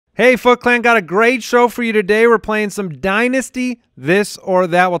Hey, Foot Clan, got a great show for you today. We're playing some Dynasty, this or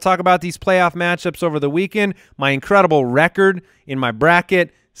that. We'll talk about these playoff matchups over the weekend, my incredible record in my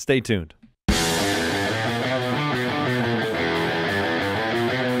bracket. Stay tuned.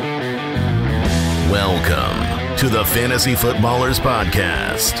 Welcome to the Fantasy Footballers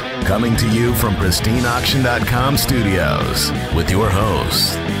Podcast, coming to you from PristineAuction.com studios with your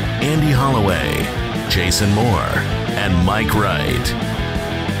hosts, Andy Holloway, Jason Moore, and Mike Wright.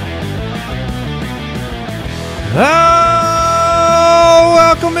 Oh,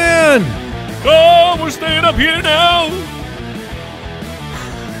 welcome in. Oh, we're staying up here now.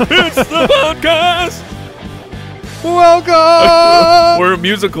 It's the podcast. Welcome. We're a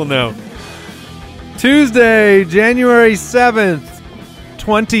musical now. Tuesday, January 7th,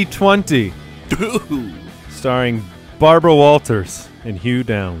 2020. Starring Barbara Walters and Hugh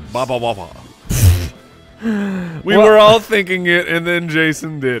Downs. We were all thinking it, and then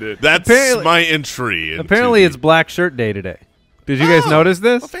Jason did it. That's my entry. Apparently, it's Black Shirt Day today. Did you guys notice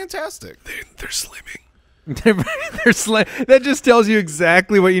this? Oh, fantastic. They're slimming. That just tells you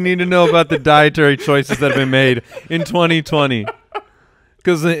exactly what you need to know about the dietary choices that have been made in 2020.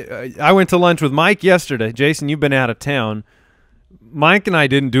 Because I went to lunch with Mike yesterday. Jason, you've been out of town. Mike and I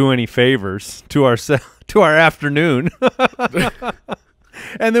didn't do any favors to our afternoon.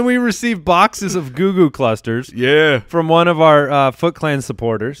 And then we received boxes of Goo Goo clusters. Yeah. From one of our Foot Clan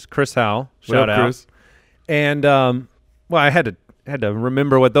supporters, Chris Howell. Shout out, Chris. And well, I had to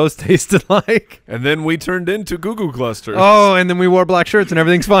remember what those tasted like. And then we turned into Goo Goo clusters. Oh, and then we wore black shirts and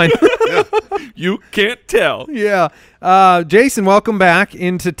everything's fine. Yeah. You can't tell. Yeah. Jason, welcome back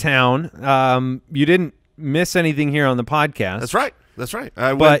into town. You didn't miss anything here on the podcast. That's right. That's right.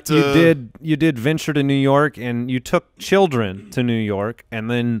 You did venture to New York, and you took children to New York,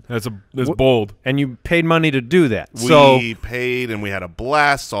 and then that's bold. And you paid money to do that. We paid, and we had a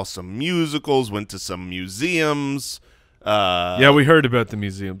blast. Saw some musicals. Went to some museums. Yeah, we heard about the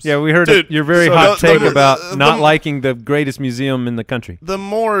museums. Yeah, we heard your very hot take about not liking the greatest museum in the country. The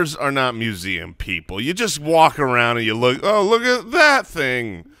Moors are not museum people. You just walk around and you look. Oh, look at that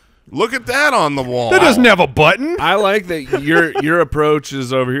thing. Look at that on the wall. That doesn't have a button. I like that your approach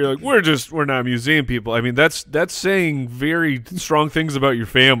is over here. Like we're not museum people. I mean, that's saying very strong things about your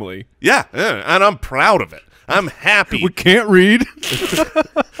family. Yeah, and I'm proud of it. I'm happy. We can't read.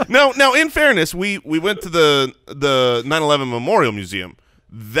 Now, in fairness, we went to the 9/11 Memorial Museum.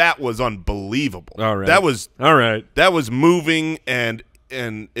 That was unbelievable. All right. That was moving and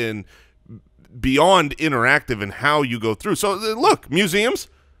beyond interactive in how you go through. So look, museums,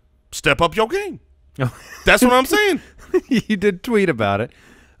 step up your game. That's what I'm saying. You did tweet about it.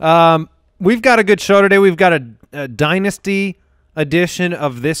 We've got a good show today. We've got a Dynasty edition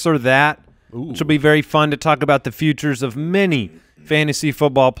of This or That. Ooh. Which will be very fun to talk about the futures of many fantasy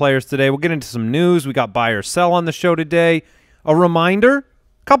football players today. We'll get into some news. We got buy or sell on the show today. A reminder,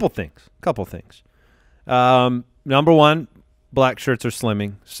 couple things. Number one, black shirts are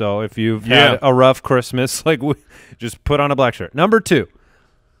slimming. So if you've had a rough Christmas, just put on a black shirt. Number two,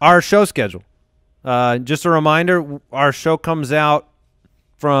 our show schedule. Just a reminder, our show comes out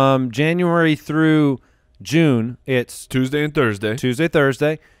from January through June. It's Tuesday and Thursday.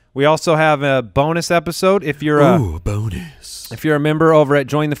 Thursday. We also have a bonus episode. If you're if you're a member over at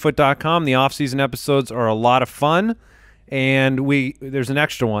jointhefoot.com, the off-season episodes are a lot of fun, and there's an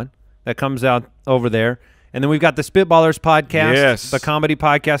extra one that comes out over there. And then we've got the Spitballers podcast. Yes. The comedy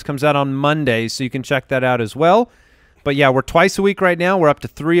podcast comes out on Mondays, so you can check that out as well. But yeah, we're twice a week right now. We're up to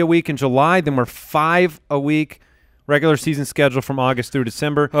 3 a week in July. Then we're 5 a week. Regular season schedule from August through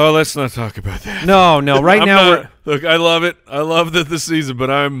December. Oh, let's not talk about that. No. Right now look, I love it. I love this season, but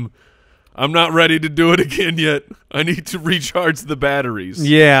I'm not ready to do it again yet. I need to recharge the batteries.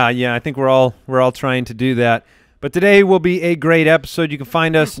 Yeah. I think we're all trying to do that. But today will be a great episode. You can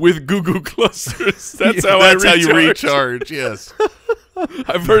find us with Goo Goo clusters. That's how you recharge. Yes.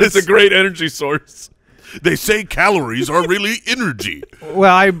 I've heard it's a great energy source. They say calories are really energy.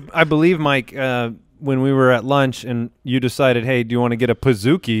 Well, I believe, Mike, when we were at lunch and you decided, hey, do you want to get a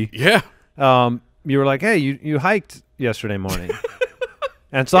Pizookie? Yeah. You were like, hey, you hiked yesterday morning.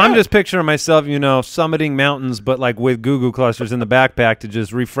 And so I'm just picturing myself, summiting mountains, but like with Goo Goo clusters in the backpack to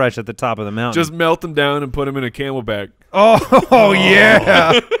just refresh at the top of the mountain. Just melt them down and put them in a camel bag. Oh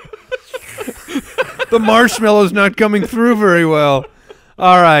yeah. The marshmallow's not coming through very well.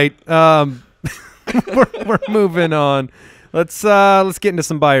 All right. We're moving on. Let's get into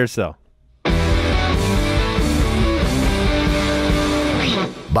some buy or sell.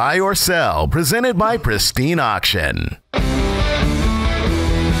 Buy or sell, presented by Pristine Auction.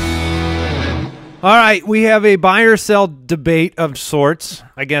 All right, we have a buy or sell debate of sorts.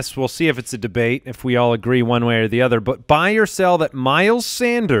 I guess we'll see if it's a debate, if we all agree one way or the other. But buy or sell that Miles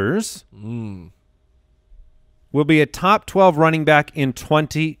Sanders will be a top 12 running back in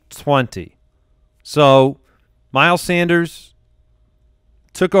 2020. So Miles Sanders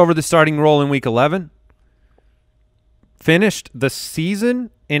took over the starting role in Week 11, finished the season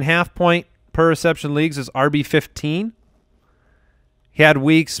in half-point per reception leagues as RB15. He had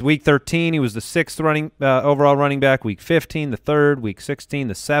weeks, Week 13, he was the 6th overall running back, Week 15, the 3rd, Week 16,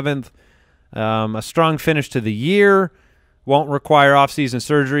 the 7th. A strong finish to the year. Won't require offseason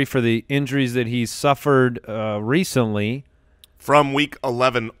surgery for the injuries that he's suffered recently. From Week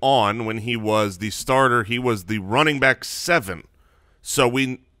 11 on, when he was the starter, he was the running back 7. So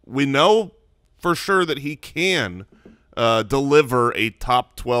we know for sure that he can deliver a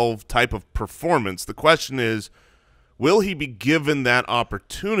top 12 type of performance. The question is, will he be given that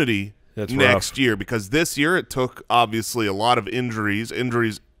opportunity next year? Because this year it took, obviously, a lot of injuries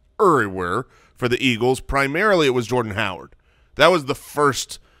everywhere for the Eagles. Primarily it was Jordan Howard. That was the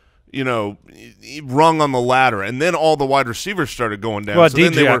first, rung on the ladder. And then all the wide receivers started going down. Well, so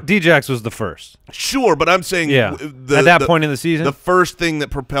Djax was the first. Sure, but I'm saying at that point in the season, the first thing that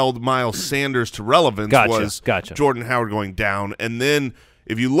propelled Miles Sanders to relevance was Gotcha. Jordan Howard going down. And then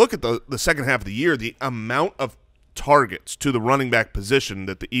if you look at the second half of the year, the amount of targets to the running back position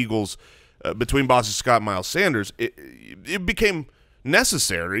that the Eagles, between Boston Scott and Miles Sanders, it became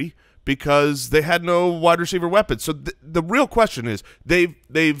necessary because they had no wide receiver weapons. So the real question is, they've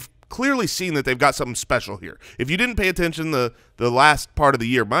clearly seen that they've got something special here. If you didn't pay attention the last part of the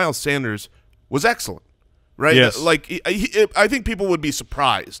year, Miles Sanders was excellent, right? Yes. I think people would be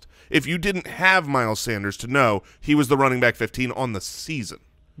surprised if you didn't have Miles Sanders to know he was the running back 15 on the season.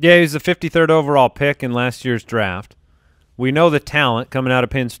 Yeah, he was the 53rd overall pick in last year's draft. We know the talent coming out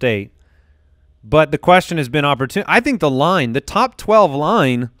of Penn State. But the question has been opportunity. I think the top 12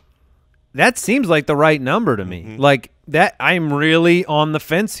 line, that seems like the right number to me. Like that, I'm really on the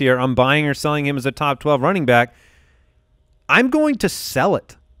fence here. I'm buying or selling him as a top 12 running back. I'm going to sell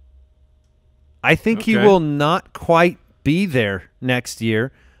it. I think he will not quite be there next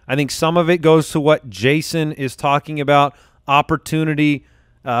year. I think some of it goes to what Jason is talking about, opportunity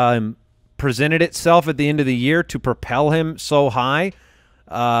presented itself at the end of the year to propel him so high.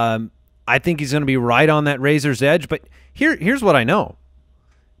 I think he's going to be right on that razor's edge. But here's what I know.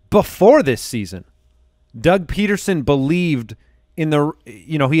 Before this season, Doug Peterson believed in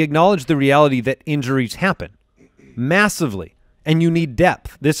he acknowledged the reality that injuries happen massively, and you need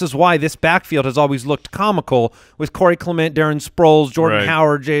depth. This is why this backfield has always looked comical with Corey Clement, Darren Sproles, Jordan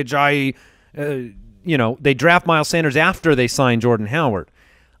Howard, J.J. They draft Miles Sanders after they sign Jordan Howard.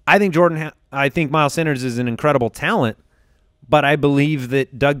 I think Miles Sanders is an incredible talent, but I believe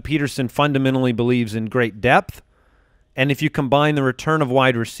that Doug Peterson fundamentally believes in great depth. And if you combine the return of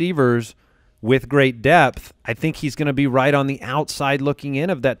wide receivers with great depth, I think he's going to be right on the outside looking in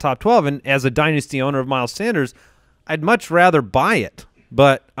of that top 12. And as a dynasty owner of Miles Sanders, I'd much rather buy it,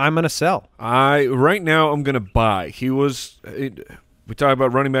 but I'm going to sell. Right now I'm going to buy. We talk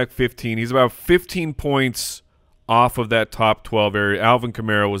about running back 15. He's about 15 points off of that top 12 area. Alvin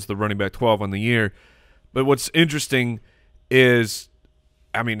Kamara was the running back 12 on the year. But what's interesting is,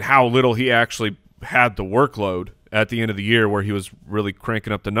 how little he actually had the workload at the end of the year where he was really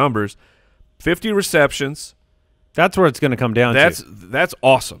cranking up the numbers. 50 receptions. That's where it's going to come down to. That's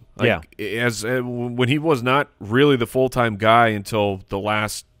awesome. When he was not really the full-time guy until the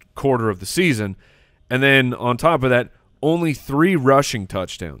last quarter of the season. And then on top of that, only 3 rushing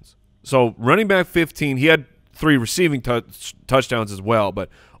touchdowns. So running back 15, he had 3 receiving touchdowns as well, but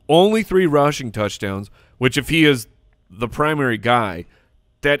only 3 rushing touchdowns, which if he is the primary guy,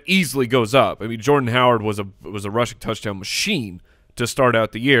 that easily goes up. Jordan Howard was a rushing touchdown machine to start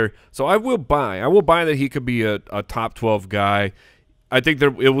out the year. So I will buy. I will buy that he could be a top 12 guy. I think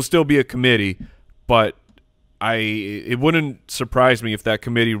it will still be a committee, but it wouldn't surprise me if that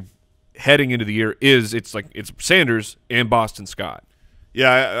committee heading into the year it's Sanders and Boston Scott.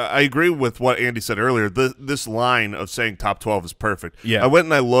 Yeah, I agree with what Andy said earlier. This line of saying top 12 is perfect. Yeah. I went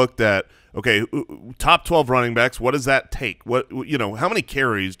and I looked at, top 12 running backs, what does that take? How many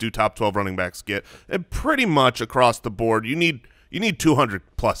carries do top 12 running backs get? And pretty much across the board, you need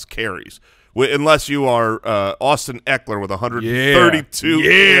 200-plus carries. Unless you are Austin Eckler with 132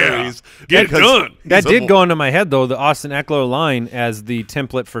 carries. Get it done. That did go into my head, though, the Austin Eckler line as the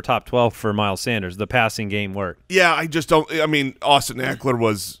template for top 12 for Miles Sanders. The passing game worked. Yeah, I just don't – Austin Eckler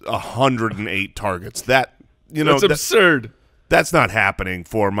was 108 targets. That's absurd. That's not happening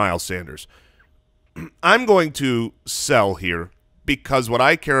for Miles Sanders. I'm going to sell here because what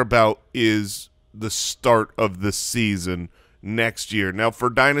I care about is the start of the season next year. Now, for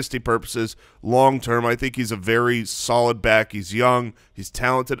dynasty purposes, long-term, I think he's a very solid back. He's young. He's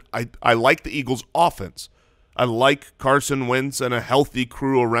talented. I like the Eagles' offense. I like Carson Wentz and a healthy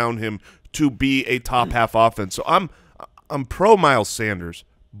crew around him to be a top-half offense. So I'm pro Miles Sanders,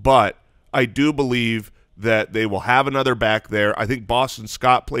 but I do believe that they will have another back there. I think Boston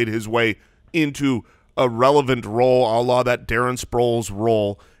Scott played his way into a relevant role, a la that Darren Sproles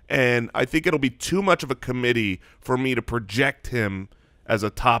role, and I think it'll be too much of a committee for me to project him as a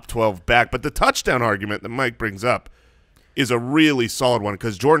top 12 back. But the touchdown argument that Mike brings up is a really solid one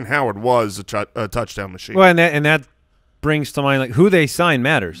because Jordan Howard was a touchdown machine. Well, and that brings to mind, like, who they sign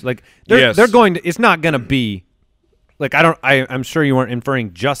matters. Like, they're going to – it's not going to be – like, I'm sure you weren't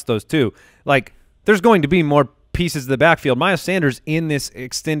inferring just those two. Like, there's going to be more pieces of the backfield. Miles Sanders in this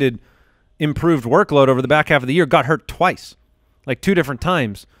extended improved workload over the back half of the year got hurt twice, like 2 different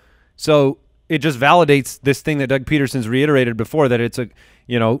times. So it just validates this thing that Doug Peterson's reiterated before, that it's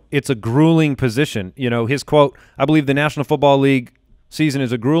a grueling position. You know, his quote, I believe the National Football League season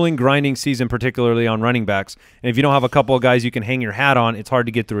is a grueling, grinding season, particularly on running backs. And if you don't have a couple of guys you can hang your hat on, it's hard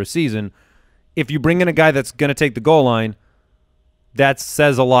to get through a season. If you bring in a guy that's going to take the goal line, that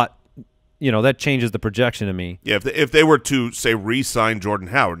says a lot. You know, that changes the projection to me. Yeah, if they were to, say, re-sign Jordan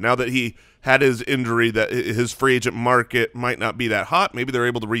Howard, now that he had his injury, that his free agent market might not be that hot, maybe they're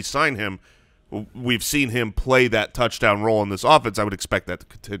able to re-sign him. We've seen him play that touchdown role in this offense. I would expect that to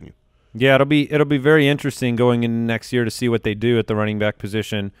continue. Yeah, it'll be very interesting going into next year to see what they do at the running back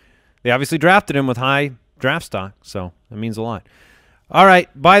position. They obviously drafted him with high draft stock, so that means a lot. All right,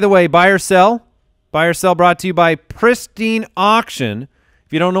 by the way, buy or sell. Buy or sell brought to you by Pristine Auction.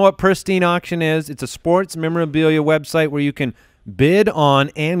 If you don't know what Pristine Auction is, it's a sports memorabilia website where you can bid on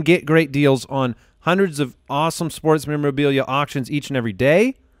and get great deals on hundreds of awesome sports memorabilia auctions each and every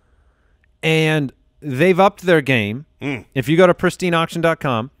day. And they've upped their game. If you go to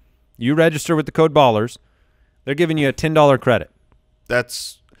pristineauction.com, you register with the code BALLERS, they're giving you a $10 credit.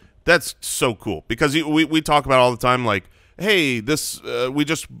 That's so cool because we talk about all the time, like, hey, this we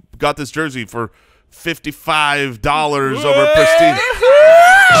just got this jersey for $55 over Pristine.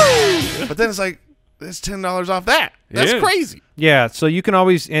 But then it's like, there's $10 off that. That's crazy. Yeah, so you can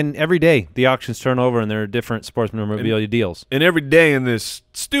always, and every day the auctions turn over and there are different sports memorabilia deals. And every day in this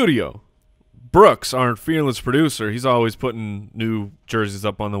studio, Brooks, our fearless producer, he's always putting new jerseys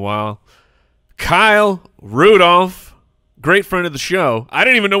up on the wall. Kyle Rudolph, great friend of the show. I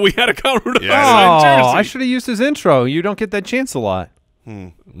didn't even know we had a Kyle Rudolph jersey. I should have used his intro. You don't get that chance a lot.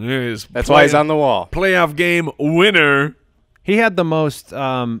 That's why he's on the wall. Playoff game winner. He had the most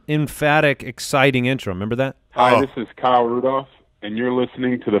emphatic, exciting intro. Remember that? Hi, this is Kyle Rudolph, and you're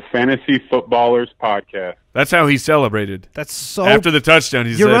listening to the Fantasy Footballers Podcast. That's how he celebrated. That's so. After the touchdown,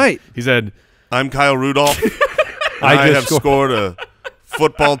 You're right. He said, I'm Kyle Rudolph. I have scored a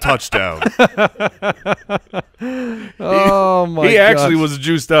football touchdown. Oh, my God. He actually was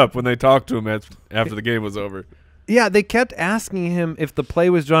juiced up when they talked to him after the game was over. Yeah, they kept asking him if the play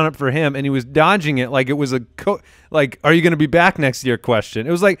was drawn up for him, and he was dodging it like it was a like, are you going to be back next year question.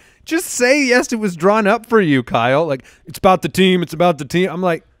 It was like, just say yes, it was drawn up for you, Kyle. Like, it's about the team. It's about the team. I'm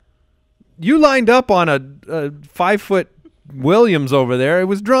like, you lined up on a 5-foot Williams over there. It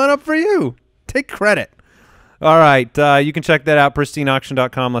was drawn up for you. Take credit. All right, you can check that out,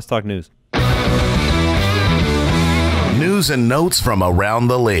 pristineauction.com. Let's talk news. News and notes from around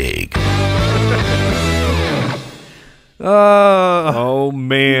the league. Oh,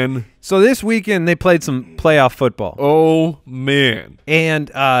 man. So this weekend they played some playoff football. Oh, man.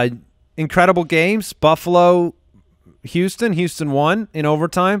 And incredible games. Buffalo, Houston. Houston won in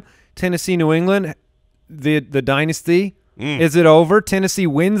overtime. Tennessee, New England, the Dynasty. Is it over? Tennessee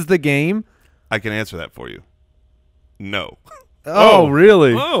wins the game. I can answer that for you. No. Oh,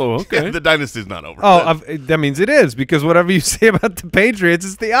 really? Oh, okay. The Dynasty's not over. That means it is, because whatever you say about the Patriots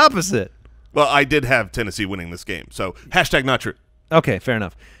is the opposite. Well, I did have Tennessee winning this game, so hashtag not true. Okay, fair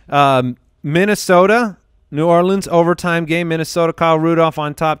enough. Minnesota, New Orleans, overtime game. Minnesota, Kyle Rudolph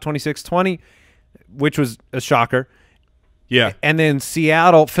on top, 26-20, which was a shocker. Yeah. And then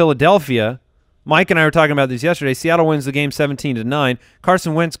Seattle, Philadelphia. Mike and I were talking about this yesterday. Seattle wins the game 17-9.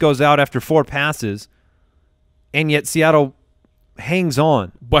 Carson Wentz goes out after 4 passes, and yet Seattle hangs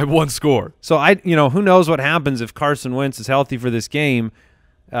on by 1 score. So who knows what happens if Carson Wentz is healthy for this game,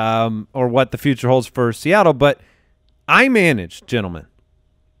 or what the future holds for Seattle. But I managed, gentlemen,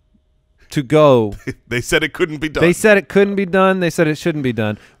 to go. They said it couldn't be done. They said it couldn't be done. They said it shouldn't be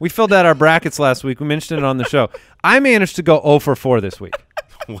done. We filled out our brackets last week. We mentioned it on the show. I managed to go 0 for 4 this week.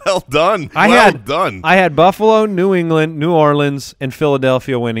 Well done. I had Buffalo, New England, New Orleans, and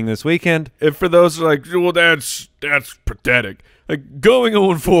Philadelphia winning this weekend. And for those who are like, well, that's pathetic. Like going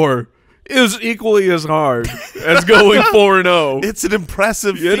 0-4 is equally as hard as going 4-0. It's an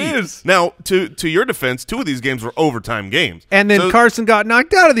impressive feat. It is. Now, to your defense, 2 of these games were overtime games. And then Carson got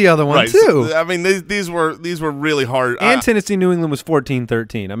knocked out of the other one, right, too. So, I mean, these were really hard. And Tennessee, New England was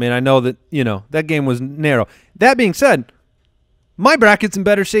 14-13. I mean, I know that, that game was narrow. That being said, my bracket's in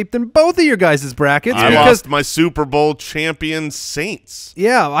better shape than both of your guys' brackets. I lost my Super Bowl champion Saints.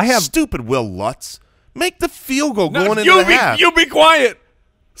 Yeah, I have. Stupid Will Lutz. Make the field goal going into the half. You be quiet.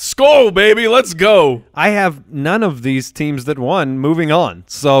 Skol, baby. Let's go. I have none of these teams that won moving on.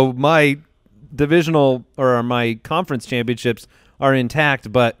 So my divisional or my conference championships are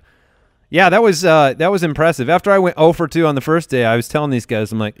intact. But, yeah, that was impressive. After I went 0-2 on the first day, I was telling these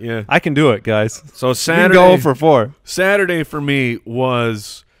guys, I'm like, yeah, I can do it, guys. So Saturday, you can go 0-4. Saturday for me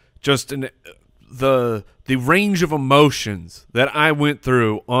was just the range of emotions that I went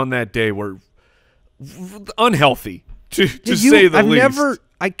through on that day were unhealthy, to say the least.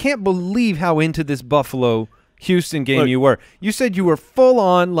 I can't believe how into this Buffalo-Houston game you were. You said you were full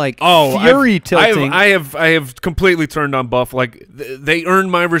on fury tilting. I have completely turned on Buff. Like they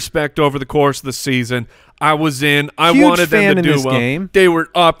earned my respect over the course of the season. I was in. I wanted them to do well. Game. They were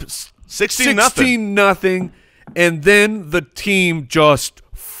up 16-0, and then the team just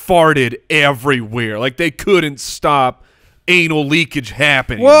farted everywhere. Like they couldn't stop anal leakage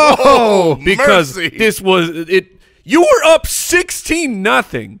happening. Whoa! Because mercy. This was it. You were up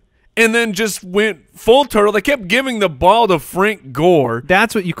 16-0 and then just went full turtle. They kept giving the ball to Frank Gore.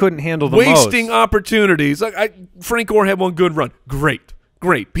 That's what you couldn't handle the wasting most. Opportunities. Frank Gore had one good run. Great.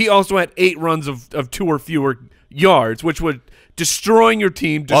 He also had 8 runs of 2 or fewer yards, which would destroying your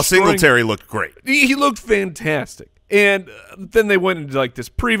team. While Singletary looked great. He looked fantastic. And then they went into this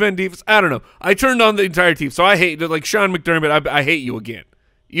prevent defense. I don't know. I turned on the entire team, so I hate Sean McDermott. I hate you again.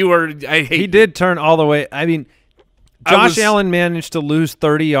 He did turn all the way. I mean, Josh Allen managed to lose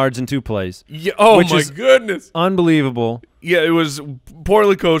 30 yards in 2 plays. Yeah, my goodness. Unbelievable. Yeah, it was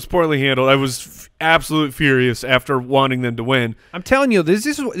poorly coached, poorly handled. I was absolutely furious after wanting them to win. I'm telling you, this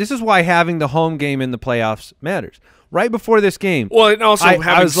is why having the home game in the playoffs matters. Right before this game. Well, and also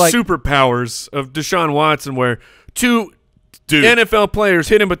having superpowers of Deshaun Watson where 2 NFL players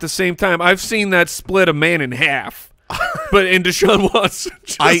hit him at the same time. I've seen that split a man in half. But in Deshaun Watson,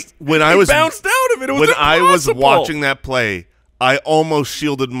 when I was bounced out of it. It was when impossible. I was watching that play, I almost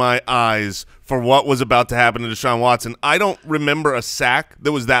shielded my eyes for what was about to happen to Deshaun Watson. I don't remember a sack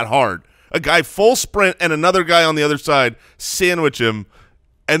that was that hard. A guy full sprint and another guy on the other side sandwich him,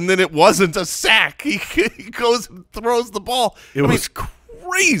 and then it wasn't a sack. He goes and throws the ball. It was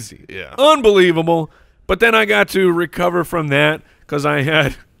crazy, unbelievable. But then I got to recover from that because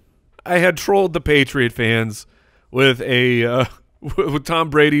I had trolled the Patriot fans with with Tom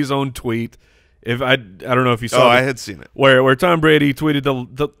Brady's own tweet. I don't know if you saw. I had seen it. Where Tom Brady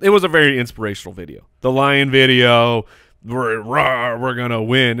tweeted it was a very inspirational video. The Lion video. We're gonna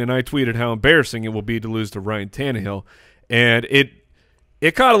win, and I tweeted how embarrassing it will be to lose to Ryan Tannehill, and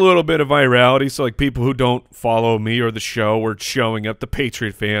it caught a little bit of virality. So people who don't follow me or the show were showing up. The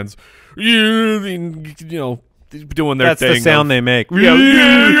Patriot fans, doing their That's thing. That's the sound they make. Yeah,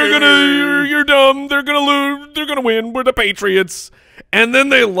 you're dumb. They're gonna lose. They're gonna win. We're the Patriots. And then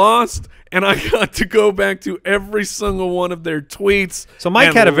they lost, and I got to go back to every single one of their tweets. So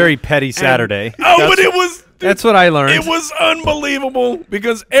Mike had a very petty Saturday. But it was. That's what I learned. It was unbelievable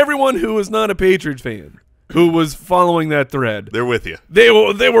because everyone who was not a Patriots fan, who was following that thread, they're with you. They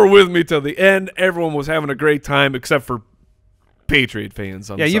were with me till the end. Everyone was having a great time except for Patriot fans.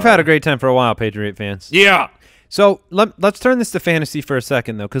 You've had a great time for a while, Patriot fans. Yeah. So let's turn this to fantasy for a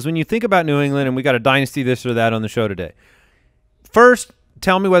second, though, because when you think about New England, and we got a dynasty this or that on the show today, first,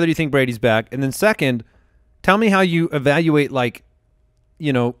 tell me whether you think Brady's back, and then second, tell me how you evaluate,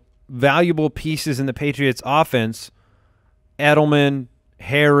 valuable pieces in the Patriots' offense, Edelman,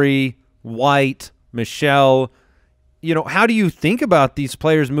 Harry, White, Michelle. How do you think about these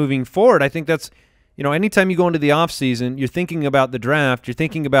players moving forward? I think that's, anytime you go into the offseason, you're thinking about the draft, you're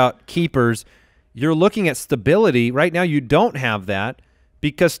thinking about keepers, you're looking at stability. Right now you don't have that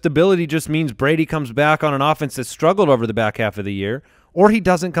because stability just means Brady comes back on an offense that struggled over the back half of the year, or he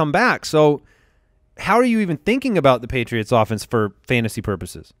doesn't come back. So how are you even thinking about the Patriots offense for fantasy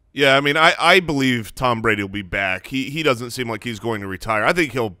purposes? Yeah, I mean, I believe Tom Brady will be back. He doesn't seem like he's going to retire. I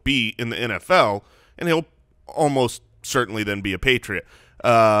think he'll be in the NFL, and he'll almost certainly then be a Patriot.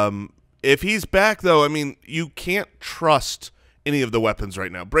 If he's back, though, I mean, you can't trust any of the weapons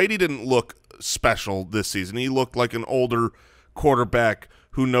right now. Brady didn't look special this season. He looked like an older quarterback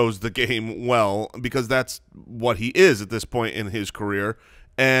who knows the game well, because that's what he is at this point in his career.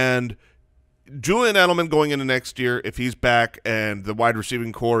 And Julian Edelman going into next year, if he's back and the wide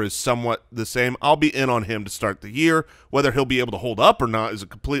receiving core is somewhat the same, I'll be in on him to start the year. Whether he'll be able to hold up or not is a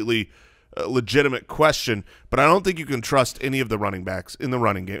completely legitimate question, but I don't think you can trust any of the running backs in the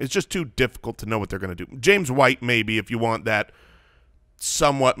running game. It's just too difficult to know what they're going to do. James White, maybe, if you want that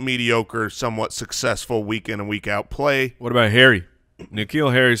somewhat mediocre, somewhat successful week in and week out play. What about Harry?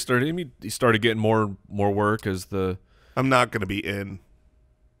 N'Keal Harry started getting more work as the. I'm not going to be in.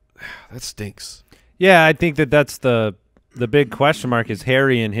 That stinks. Yeah, I think that's the big question mark is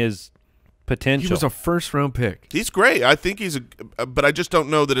Harry and his potential. He was a first-round pick. He's great. I think he's but I just don't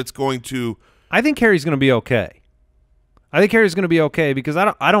know that it's going to. I think Harry's going to be okay. Because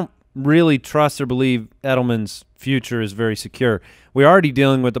I don't really trust or believe Edelman's future is very secure. We're already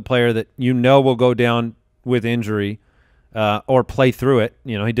dealing with a player that will go down with injury or play through it.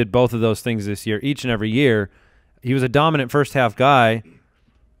 He did both of those things this year, each and every year. He was a dominant first-half guy.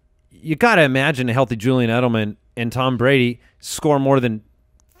 You got to imagine a healthy Julian Edelman and Tom Brady score more than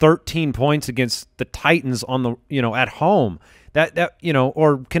 13 points against the Titans on the at home. That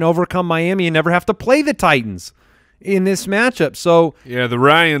or can overcome Miami and never have to play the Titans in this matchup. So yeah, the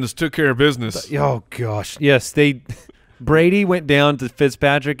Ryans took care of business. Oh gosh, yes, Brady went down to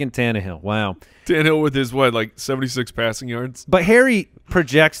Fitzpatrick and Tannehill. Wow, Tannehill with his 76 passing yards. But Harry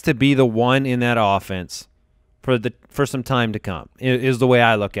projects to be the one in that offense for some time to come. Is the way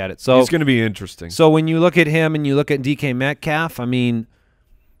I look at it. So he's going to be interesting. So when you look at him and you look at DK Metcalf, I mean,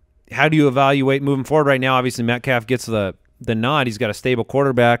 how do you evaluate moving forward right now? Obviously, Metcalf gets the nod. He's got a stable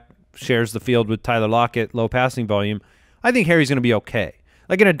quarterback, shares the field with Tyler Lockett, low passing volume. I think Harry's going to be okay.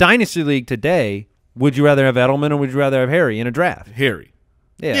 Like in a Dynasty league today, would you rather have Edelman or would you rather have Harry in a draft? Harry.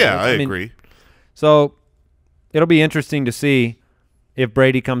 Yeah, I agree. So it'll be interesting to see if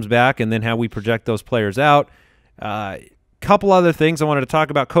Brady comes back and then how we project those players out. Couple other things I wanted to talk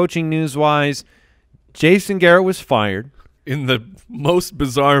about coaching news-wise. Jason Garrett was fired. In the most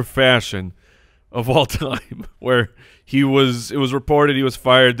bizarre fashion of all time, where it was reported he was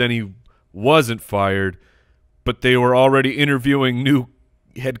fired, then he wasn't fired, but they were already interviewing new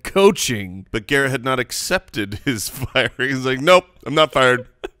head coaching. But Garrett had not accepted his firing. He's like, nope, I'm not fired.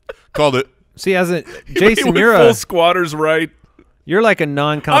 Called it. See, Jason, you're full squatters, right? You're like a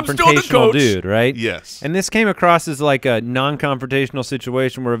non-confrontational dude, right? Yes. And this came across as like a non-confrontational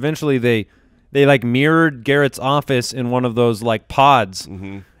situation where eventually they like mirrored Garrett's office in one of those like pods,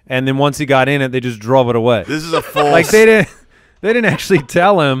 and then once he got in it, they just drove it away. This is a full like they didn't actually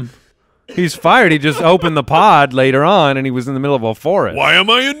tell him he's fired. He just opened the pod later on, and he was in the middle of a forest. Why am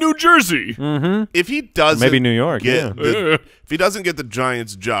I in New Jersey? If he doesn't, maybe New York. If he doesn't get the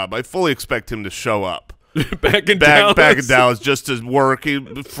Giants job, I fully expect him to show up. back in Dallas just to work,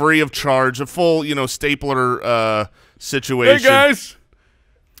 free of charge, a full stapler situation. Hey guys,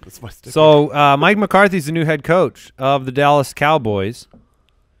 that's my sticker. So Mike McCarthy's the new head coach of the Dallas Cowboys.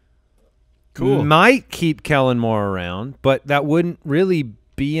 Cool. Might keep Kellen Moore around, but that wouldn't really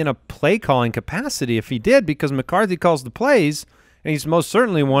be in a play calling capacity if he did, because McCarthy calls the plays, and he's most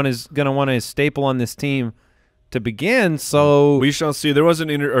certainly going to want to staple on this team to begin. So we shall see. There was an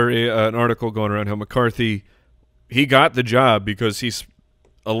article going around how McCarthy, he got the job because he's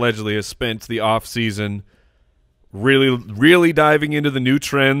allegedly has spent the offseason really diving into the new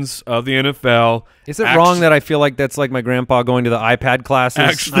trends of the NFL. Is it wrong that I feel like that's like my grandpa going to the iPad classes?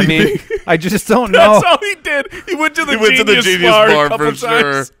 Actually, I mean, I just don't know. That's all he did. He went to the Genius Bar a couple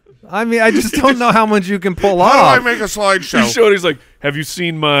times. I mean, I just don't know how much you can pull off. How do I make a slideshow? He's like, have you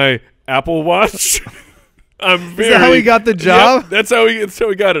seen my Apple Watch? Is that how he got the job? Yep, that's how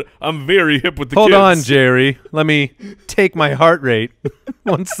he got it. I'm very hip with the kids. Hold on, Jerry. Let me take my heart rate.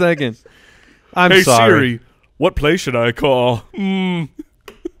 1 second. I'm sorry. Siri, what play should I call?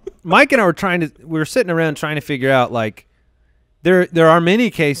 Mike and I were sitting around trying to figure out, like, there are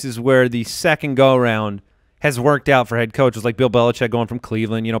many cases where the second go around has worked out for head coaches, like Bill Belichick going from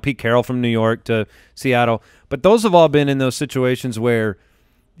Cleveland, Pete Carroll from New York to Seattle. But those have all been in those situations where,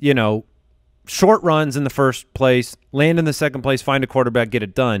 short runs in the first place, land in the second place, find a quarterback, get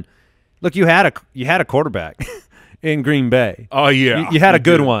it done. Look, you had a quarterback in Green Bay. Oh yeah, you had a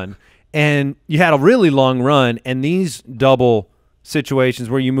good one, and you had a really long run. And these double situations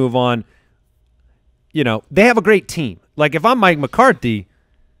where you move on, they have a great team. Like if I'm Mike McCarthy,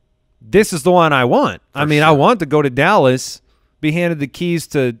 this is the one I want. I want to go to Dallas, be handed the keys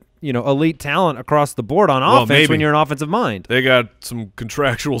to elite talent across the board on offense when you're an offensive mind. They got some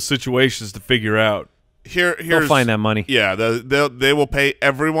contractual situations to figure out. Here's They'll find that money. Yeah, they will pay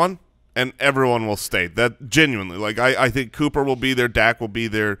everyone and everyone will stay. That genuinely, like I think Cooper will be there, Dak will be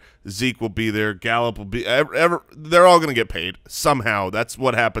there, Zeke will be there, Gallup will be. They're all going to get paid somehow. That's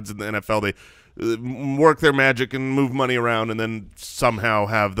what happens in the NFL. They work their magic and move money around, and then somehow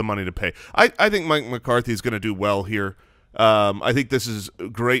have the money to pay. I think Mike McCarthy is going to do well here. I think this is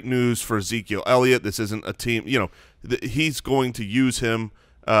great news for Ezekiel Elliott. This isn't a team. He's going to use him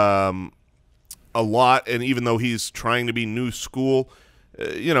a lot, and even though he's trying to be new school.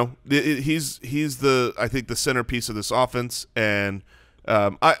 He's I think the centerpiece of this offense, and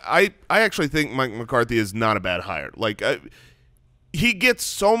I actually think Mike McCarthy is not a bad hire. Like he gets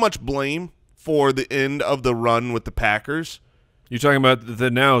so much blame for the end of the run with the Packers. You're talking about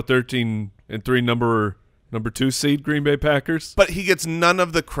the now 13-3 number 2 seed Green Bay Packers, but he gets none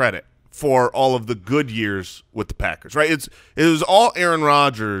of the credit for all of the good years with the Packers. Right? It was all Aaron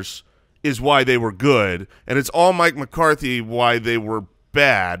Rodgers is why they were good, and it's all Mike McCarthy why they were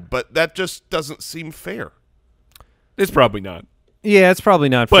bad, but that just doesn't seem fair. It's probably not. Yeah, it's probably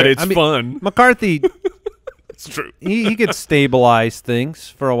not fair. But it's fun. McCarthy, it's true. he could stabilize things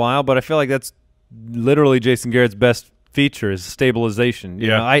for a while, but I feel like that's literally Jason Garrett's best feature is stabilization. You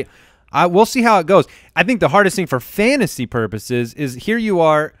know, we'll see how it goes. I think the hardest thing for fantasy purposes is here you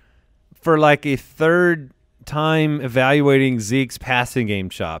are for like a third time evaluating Zeke's passing game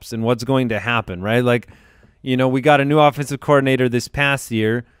chops and what's going to happen, right? Like, we got a new offensive coordinator this past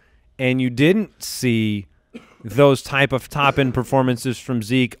year, and you didn't see those type of top-end performances from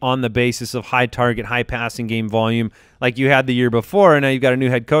Zeke on the basis of high target, high passing game volume like you had the year before, and now you've got a new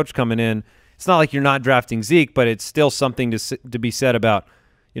head coach coming in. It's not like you're not drafting Zeke, but it's still something to be said about,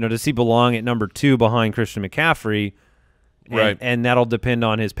 does he belong at number 2 behind Christian McCaffrey? Right. And that'll depend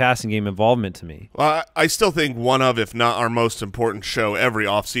on his passing game involvement to me. Well, I still think one of, if not our most important show every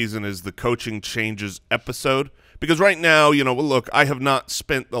offseason is the coaching changes episode. Because right now, look, I have not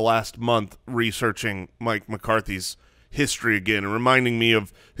spent the last month researching Mike McCarthy's history again and reminding me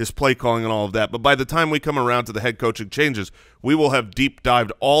of his play calling and all of that. But by the time we come around to the head coaching changes, we will have deep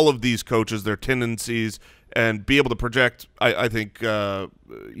dived all of these coaches, their tendencies, and be able to project, I think,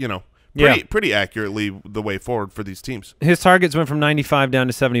 pretty accurately the way forward for these teams. His targets went from 95 down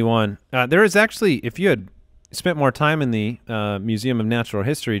to 71. There is actually, if you had spent more time in the Museum of Natural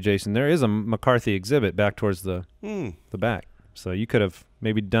History, Jason, there is a McCarthy exhibit back towards the back. So you could have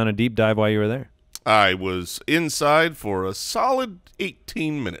maybe done a deep dive while you were there. I was inside for a solid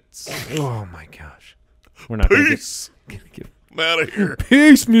 18 minutes. Oh, my gosh. We're not Peace. I'm out of here.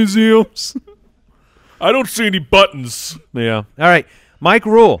 Peace, museums. I don't see any buttons. Yeah. All right. Matt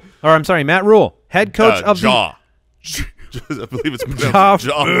Rule, head coach of Jaw. I believe it's pronounced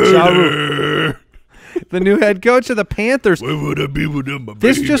Jaw. The new head coach of the Panthers. Where would I be without my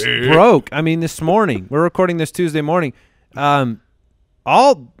This baby? just broke. I mean, this morning. We're recording this Tuesday morning.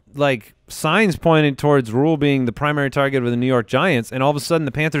 All, signs pointed towards Rule being the primary target of the New York Giants, and all of a sudden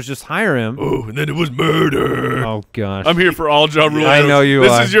the Panthers just hire him. Oh, and then it was murder. Oh, gosh. I'm here for all Ja Rule. I know you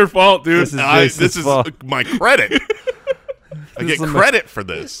this are. This is your fault, dude. This is my credit. I get credit for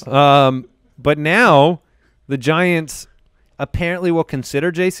this. But now the Giants apparently will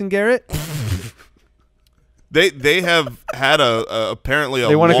consider Jason Garrett. They have had apparently a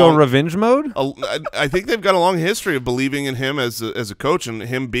they want to go revenge mode. I think they've got a long history of believing in him as a coach and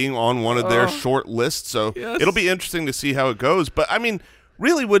him being on one of their short lists. So it'll be interesting to see how it goes. But I mean,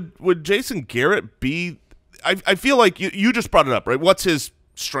 really, would Jason Garrett be? I feel like you just brought it up, right? What's his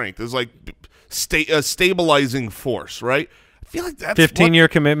strength? Is like a stabilizing force, right? I feel like that's 15-year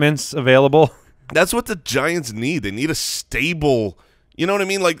commitments available. That's what the Giants need. They need a stable. You know what I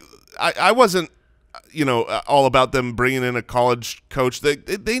mean? Like I wasn't. All about them bringing in a college coach. They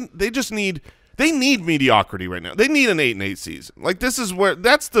just need mediocrity right now. They need an 8-8 season. Like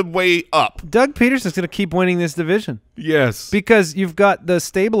that's the way up. Doug Peterson's going to keep winning this division. Yes, because you've got the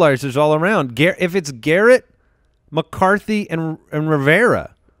stabilizers all around. If it's Garrett, McCarthy, and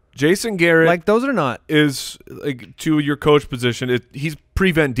Rivera, Jason Garrett, those are not is to your coach position. He's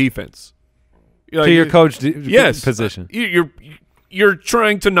prevent defense to your coach position. You're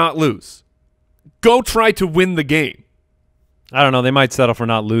trying to not lose. Go try to win the game. I don't know. They might settle for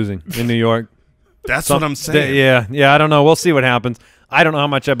not losing in New York. That's what I'm saying. Yeah. I don't know. We'll see what happens. I don't know how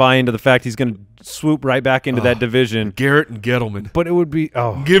much I buy into the fact he's going to swoop right back into that division. Garrett and Gettleman. But it would be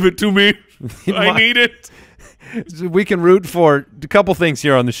give it to me. I need it. We can root for a couple things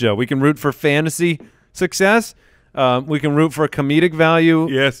here on the show. We can root for fantasy success. We can root for comedic value.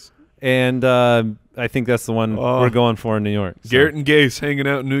 Yes. And I think that's the one we're going for in New York. So. Garrett and Gase hanging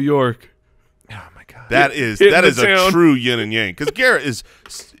out in New York. Oh my God. That is a true yin and yang, because Garrett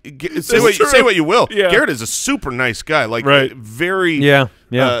say what you will. Yeah. Garrett is a super nice guy, like very, a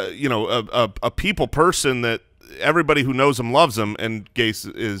people person that everybody who knows him loves him, and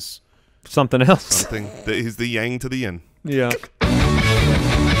Gase is something else. Something that he's the yang to the yin. Yeah.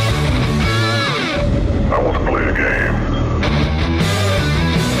 I want to play a game.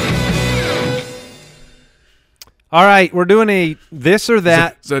 All right, we're doing a this or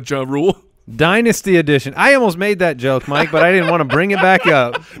that. Is that Ja Rule? Dynasty edition. I almost made that joke, Mike, but I didn't want to bring it back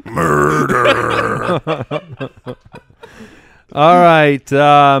up. Murder. All right.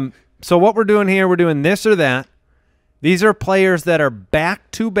 So what we're doing here, we're doing this or that. These are players that are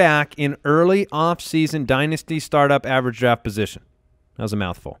back-to-back in early off-season Dynasty startup average draft position. That was a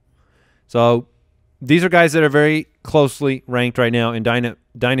mouthful. So these are guys that are very closely ranked right now in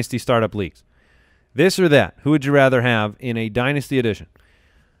Dynasty startup leagues. This or that, who would you rather have in a Dynasty edition?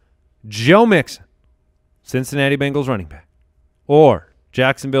 Joe Mixon, Cincinnati Bengals running back, or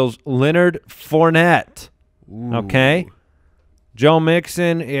Jacksonville's Leonard Fournette. Ooh. Okay. Joe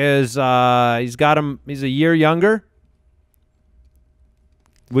Mixon is he's a year younger.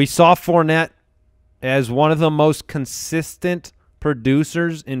 We saw Fournette as one of the most consistent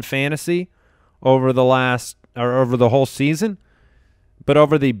producers in fantasy over the whole season. But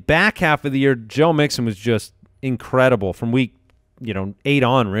over the back half of the year, Joe Mixon was just incredible from week 8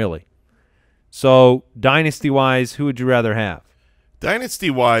 on, really. So, dynasty-wise, who would you rather have?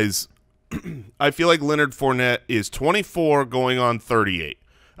 Dynasty-wise, I feel like Leonard Fournette is 24 going on 38.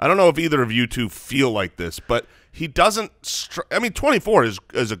 I don't know if either of you two feel like this, but he doesn't – I mean, 24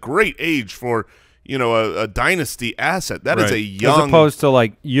 is a great age for, a dynasty asset. That is a young – as opposed to,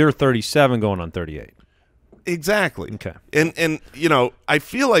 like, year 37 going on 38. Exactly. Okay. And I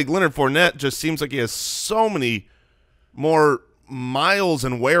feel like Leonard Fournette just seems like he has so many more – miles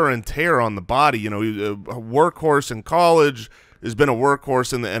and wear and tear on the body. He was a workhorse in college, has been a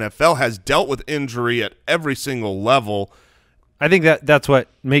workhorse in the NFL, has dealt with injury at every single level. I think that's what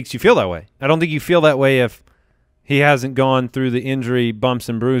makes you feel that way. I don't think you feel that way if he hasn't gone through the injury bumps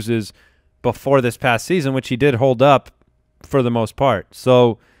and bruises before this past season, which he did hold up for the most part.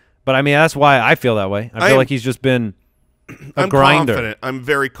 So, but I mean, that's why I feel that way. I feel like he's just been a grinder. Confident. I'm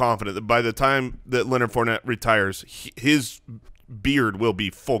very confident that by the time that Leonard Fournette retires, his beard will be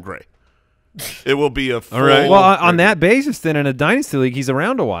full gray. It will be a full. All right. Well, on that basis, then in a dynasty league, he's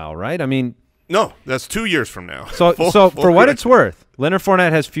around a while, right? I mean, no, that's 2 years from now. So, for what it's worth, Leonard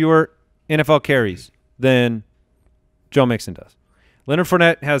Fournette has fewer NFL carries than Joe Mixon does. Leonard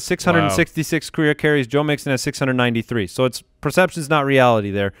Fournette has 666 career carries. Joe Mixon has 693. So it's perception's not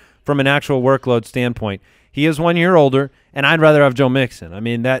reality there from an actual workload standpoint. He is 1 year older, and I'd rather have Joe Mixon. I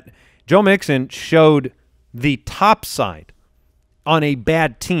mean, that Joe Mixon showed the top side on a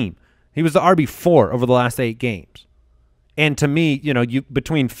bad team. He was the RB4 over the last 8 games. And to me, you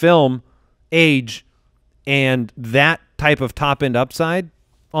between film, age, and that type of top-end upside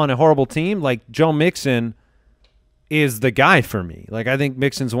on a horrible team, like Joe Mixon is the guy for me. Like, I think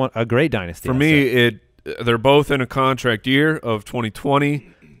Mixon's a great dynasty for asset. me, they're both in a contract year of 2020.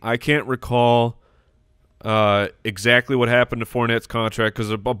 I can't recall exactly what happened to Fournette's contract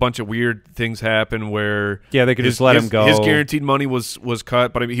because a bunch of weird things happened where they could just let him go. His guaranteed money was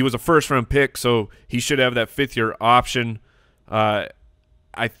cut, but I mean, he was a first-round pick, so he should have that 5th-year option. I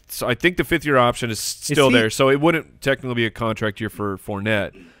think the 5th-year option is still there, so it wouldn't technically be a contract year for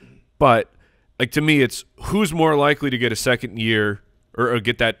Fournette. But like to me, it's who's more likely to get a second year or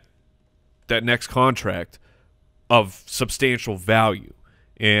get that next contract of substantial value,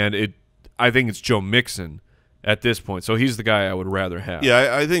 and I think it's Joe Mixon at this point. So he's the guy I would rather have.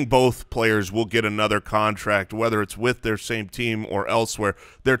 Yeah, I think both players will get another contract, whether it's with their same team or elsewhere.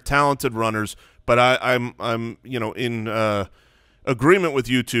 They're talented runners, but I'm in agreement with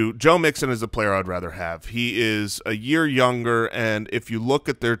you two. Joe Mixon is the player I'd rather have. He is a year younger, and if you look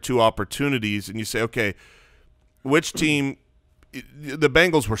at their 2 opportunities and you say, okay, which team – the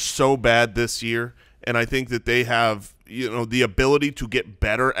Bengals were so bad this year, and I think that they have – the ability to get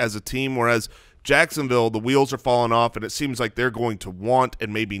better as a team, whereas Jacksonville, the wheels are falling off, and it seems like they're going to want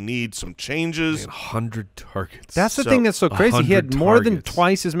and maybe need some changes. 100 targets. That's the thing that's so crazy. He had more than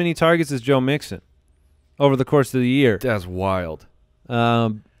twice as many targets as Joe Mixon over the course of the year. That's wild.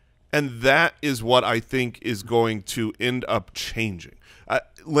 And that is what I think is going to end up changing.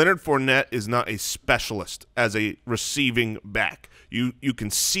 Leonard Fournette is not a specialist as a receiving back. You can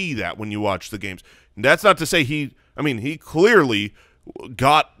see that when you watch the games. And that's not to say he clearly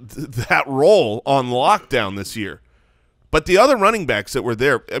got that role on lockdown this year. But the other running backs that were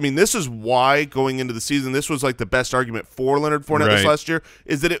there, I mean, this is why going into the season, this was like the best argument for Leonard Fournette this last year,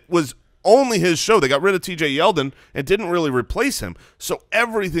 is that it was only his show. They got rid of T.J. Yeldon and didn't really replace him. So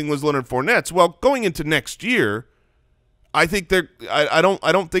everything was Leonard Fournette's. Well, going into next year, I think I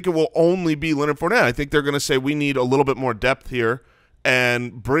don't think it will only be Leonard Fournette. I think they're going to say we need a little bit more depth here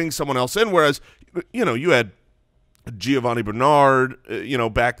and bring someone else in. Whereas, you had Giovanni Bernard,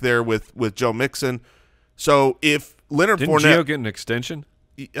 back there with Joe Mixon. So if Leonard Didn't Fournette Gio get an extension?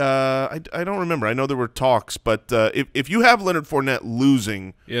 I don't remember. I know there were talks, but if you have Leonard Fournette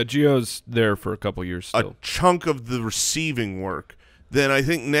losing, Gio's there for a couple years still. a chunk of the receiving work, then I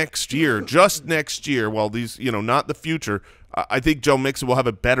think next year, just next year, while these, not the future, I think Joe Mixon will have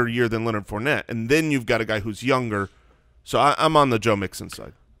a better year than Leonard Fournette, and then you've got a guy who's younger. So I'm on the Joe Mixon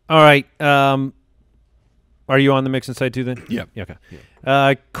side. All right. Are you on the Mixon side too then? Yeah. Okay.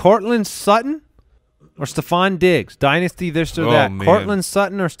 Yeah. Courtland Sutton or Stefon Diggs? Dynasty, this or that. Man. Courtland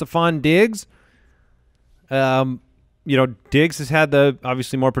Sutton or Stefon Diggs? Diggs has had the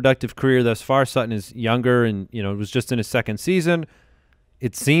obviously more productive career thus far. Sutton is younger and, was just in his second season.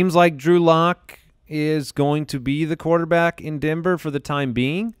 It seems like Drew Lock is going to be the quarterback in Denver for the time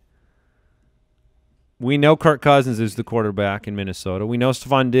being. We know Kirk Cousins is the quarterback in Minnesota. We know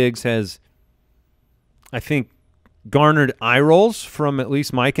Stefon Diggs has, I think, garnered eye rolls from at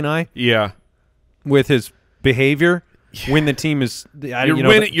least Mike and I. Yeah. With his behavior when the team is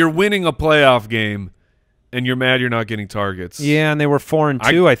You're winning a playoff game, and you're mad you're not getting targets. Yeah, and they were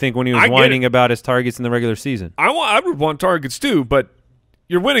 4-2, I think, when he was whining about his targets in the regular season. I would want targets too, but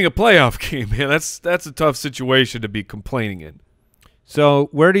you're winning a playoff game, man. That's a tough situation to be complaining in. So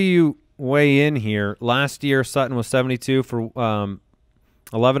where do you weigh in here? Last year, Sutton was 72 for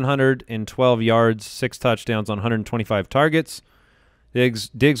 1,112 yards, 6 touchdowns on 125 targets.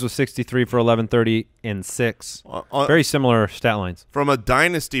 Diggs was 63 for 1,130 and 6. Very similar stat lines. From a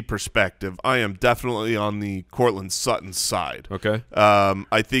dynasty perspective, I am definitely on the Courtland Sutton side. Okay.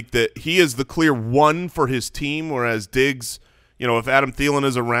 I think that he is the clear one for his team, whereas Diggs, if Adam Thielen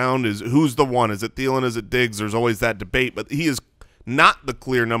is around, who's the one? Is it Thielen? Is it Diggs? There's always that debate, but he is not the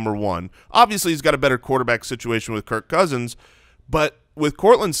clear number one. Obviously, he's got a better quarterback situation with Kirk Cousins, but with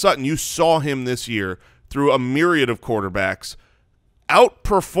Courtland Sutton, you saw him this year through a myriad of quarterbacks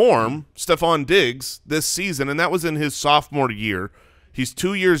outperform Stefon Diggs this season, and that was in his sophomore year. He's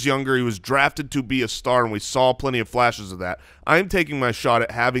 2 years younger. He was drafted to be a star, and we saw plenty of flashes of that. I'm taking my shot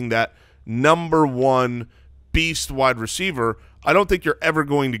at having that number one beast wide receiver. I don't think you're ever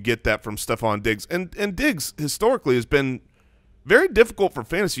going to get that from Stefon Diggs. And Diggs historically has been very difficult for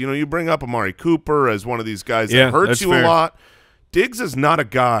fantasy. You bring up Amari Cooper as one of these guys that hurts you a lot. Diggs is not a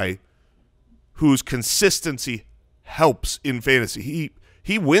guy whose consistency helps in fantasy.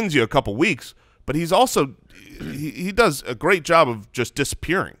 He wins you a couple weeks, but he's also he does a great job of just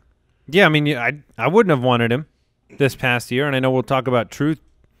disappearing. Yeah, I mean, I wouldn't have wanted him this past year, and I know we'll talk about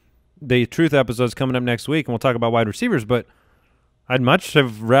the Truth episodes coming up next week, and we'll talk about wide receivers, but I'd much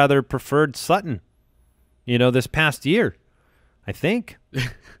have rather preferred Sutton, this past year, I think.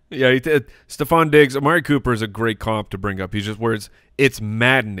 Yeah, Stefon Diggs, Amari Cooper is a great comp to bring up. He's just where it's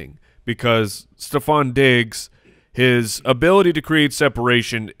maddening because Stefon Diggs, his ability to create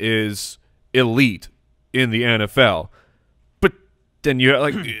separation is elite in the NFL. But then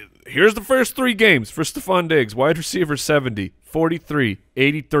here's the first 3 games for Stefon Diggs. Wide receiver 70, 43,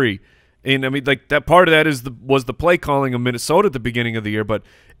 83. And I mean, that part of that was the play calling of Minnesota at the beginning of the year, but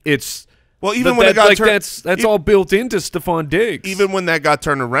it's even when it got turned, that's all built into Stefon Diggs. Even when that got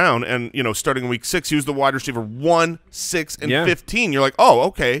turned around, and starting in week 6, he was the wide receiver 1, 6, and 15. You're like, oh,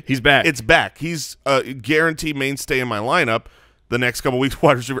 okay, he's back. It's back. He's a guaranteed mainstay in my lineup. The next couple weeks,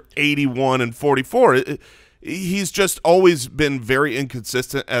 wide receiver 81 and 44. He's just always been very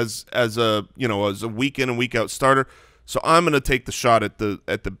inconsistent as a week in and week out starter. So I'm going to take the shot at the.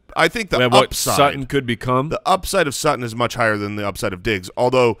 I think the upside what Sutton could become. The upside of Sutton is much higher than the upside of Diggs.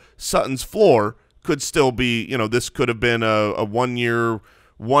 Although Sutton's floor could still be, this could have been a 1-year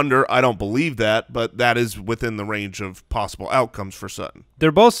wonder. I don't believe that, but that is within the range of possible outcomes for Sutton.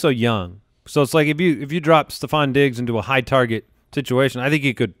 They're both so young, so it's like if you drop Stefon Diggs into a high target situation, I think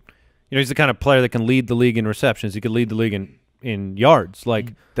he could. He's the kind of player that can lead the league in receptions. He could lead the league in yards.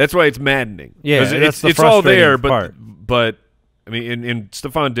 Like that's why it's maddening. Yeah, it's all there, but I mean, in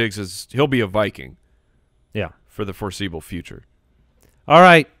Stefon Diggs he'll be a Viking. Yeah, for the foreseeable future. All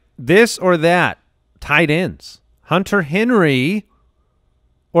right, this or that tight ends: Hunter Henry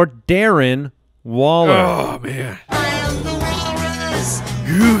or Darren Waller. Oh man.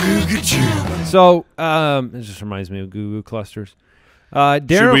 So it just reminds me of Goo Goo Clusters. Darren,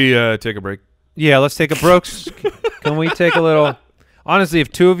 should we take a break? Yeah, let's take a Brooks. Can we take a little? Honestly, if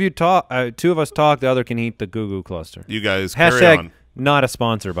two of us talk, the other can eat the Goo Goo Cluster. You guys carry on. Not a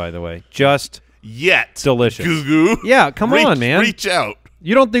sponsor, by the way. Just Yet. delicious. Goo Goo. Yeah, come on, man. Reach out.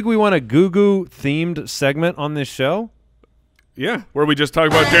 You don't think we want a Goo Goo themed segment on this show? Yeah, where we just talk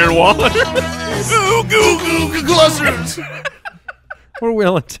about Darren Waller. Goo Goo clusters. We're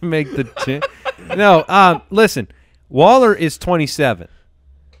willing to make the No, listen. Waller is 27.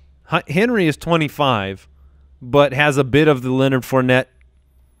 Henry is 25, but has a bit of the Leonard Fournette,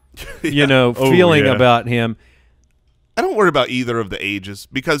 feeling about him. I don't worry about either of the ages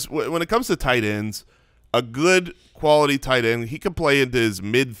because when it comes to tight ends, a good quality tight end, he can play into his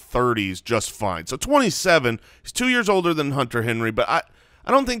mid-30s just fine. So 27, he's 2 years older than Hunter Henry, but I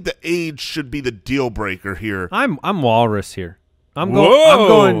don't think the age should be the deal breaker here. I'm Walrus here. I'm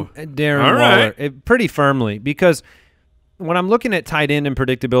going Darren All Waller right. pretty firmly because when I'm looking at tight end and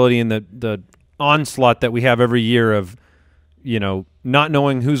predictability and the onslaught that we have every year of, not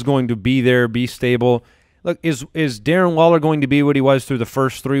knowing who's going to be there, be stable. Look, is Darren Waller going to be what he was through the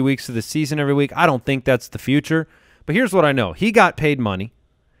first 3 weeks of the season every week? I don't think that's the future. But here's what I know. He got paid money.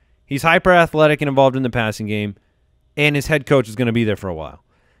 He's hyper-athletic and involved in the passing game, and his head coach is going to be there for a while.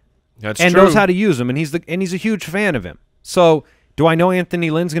 That's and true. knows how to use him, and he's a huge fan of him. So do I know Anthony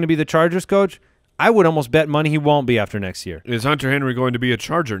Lynn's going to be the Chargers coach? I would almost bet money he won't be after next year. Is Hunter Henry going to be a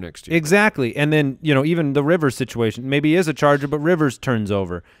Charger next year? Exactly. And then, even the Rivers situation. Maybe he is a Charger, but Rivers turns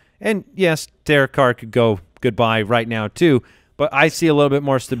over. And, yes, Derek Carr could go goodbye right now too, but I see a little bit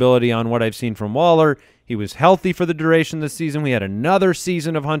more stability on what I've seen from Waller. He was healthy for the duration of the season. We had another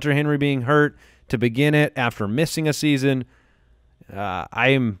season of Hunter Henry being hurt to begin it after missing a season.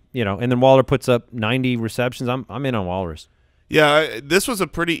 And then Waller puts up 90 receptions. I'm in on Walrus. Yeah, this was a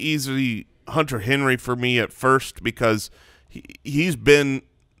pretty easy Hunter Henry for me at first because he's been,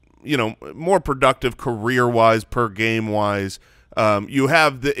 more productive career-wise, per game-wise. You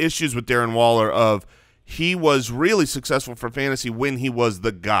have the issues with Darren Waller of he was really successful for fantasy when he was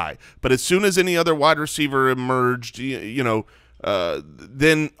the guy. But as soon as any other wide receiver emerged, then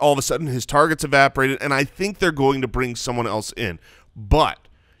all of a sudden his targets evaporated, and I think they're going to bring someone else in. But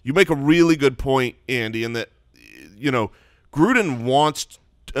you make a really good point, Andy, in that, Gruden wants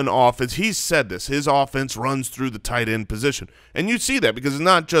an offense. He's said this. His offense runs through the tight end position. And you see that because it's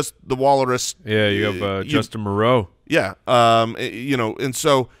not just the Walrus. Yeah, you have Justin Moreau. Yeah, and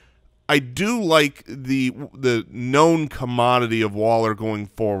so I do like the known commodity of Waller going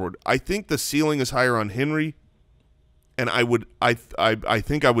forward. I think the ceiling is higher on Henry, and I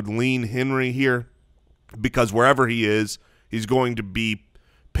think I would lean Henry here because wherever he is, he's going to be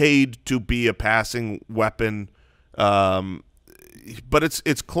paid to be a passing weapon. But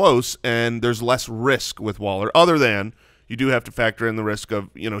it's close, and there's less risk with Waller. Other than you do have to factor in the risk of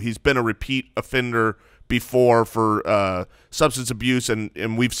he's been a repeat offender before for substance abuse,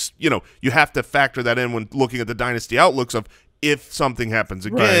 and we've you have to factor that in when looking at the dynasty outlooks of if something happens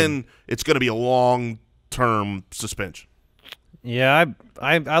again, it's going to be a long-term suspension. Yeah,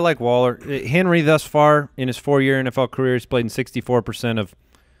 I like Waller. Henry thus far in his 4-year NFL career, he's played in 64% of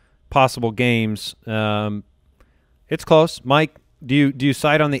possible games. It's close. Mike, do you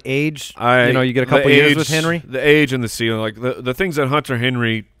side on the age? You get a couple years with Henry? The age and the ceiling. Like the things that Hunter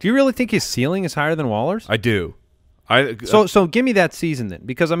Henry – Do you really think his ceiling is higher than Waller's? I do. So give me that season then,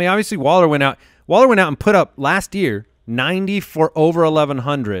 because obviously Waller went out and put up last year 90 for over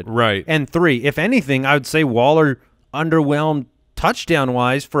 1,100, right, and 3. If anything, I would say Waller underwhelmed touchdown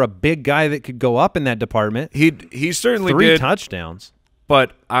wise for a big guy that could go up in that department. He certainly 3 did touchdowns,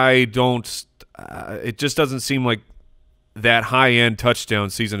 but I don't. It just doesn't seem like that high-end touchdown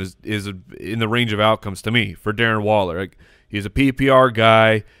season is in the range of outcomes to me for Darren Waller. Like, he's a PPR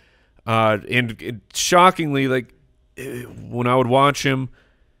guy, and shockingly, like when I would watch him,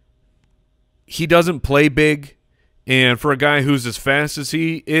 he doesn't play big, and for a guy who's as fast as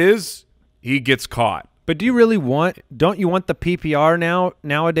he is, he gets caught. But don't you want the PPR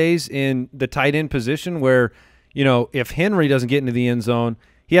nowadays in the tight end position where, if Henry doesn't get into the end zone,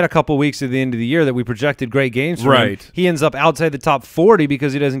 he had a couple weeks at the end of the year that we projected great games for him. He ends up outside the top 40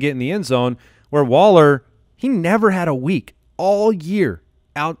 because he doesn't get in the end zone, where Waller, he never had a week all year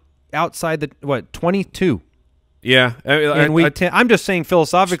outside the, 22. Yeah. In week 10. I'm just saying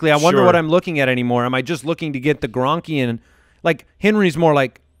philosophically, I wonder what I'm looking at anymore. Am I just looking to get the Gronkian? Like, Henry's more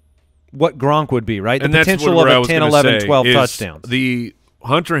like what Gronk would be, right? The potential of a 10, 11, 12 touchdowns. The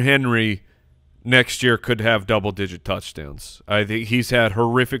Hunter Henry next year could have double-digit touchdowns. I think he's had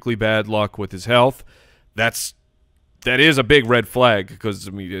horrifically bad luck with his health. That is a big red flag because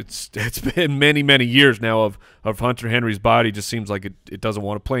it's been many years now of Hunter Henry's body just seems like it doesn't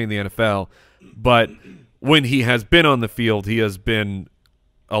want to play in the NFL. But when he has been on the field, he has been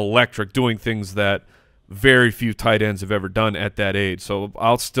electric, doing things that very few tight ends have ever done at that age. So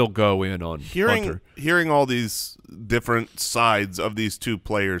I'll still go in on Hunter. Hearing all these different sides of these two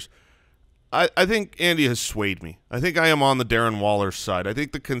players, I think Andy has swayed me. I think I am on the Darren Waller side. I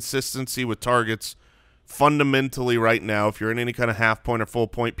think the consistency with targets fundamentally right now, if you're in any kind of half-point or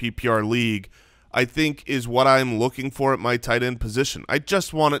full-point PPR league, I think is what I'm looking for at my tight end position. I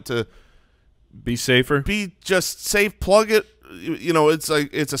just want it to be safer. Be just safe, plug it. You know, it's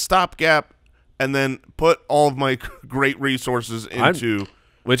a stopgap, and then put all of my great resources into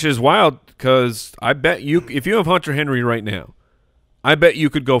which is wild because I bet you if you have Hunter Henry right now, I bet you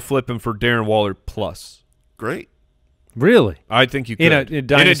could go flip him for Darren Waller plus. Great. Really? I think you could. In a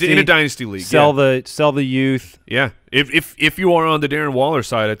dynasty league. Sell the youth. Yeah. If you are on the Darren Waller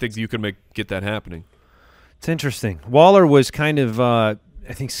side, I think you can get that happening. It's interesting. Waller was kind of I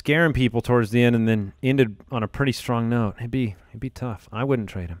think scaring people towards the end and then ended on a pretty strong note. It'd be tough. I wouldn't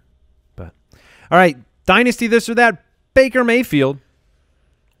trade him. But all right, dynasty this or that, Baker Mayfield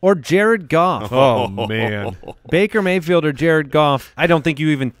or Jared Goff. Oh man. Baker Mayfield or Jared Goff. I don't think you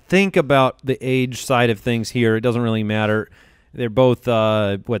even think about the age side of things here. It doesn't really matter. They're both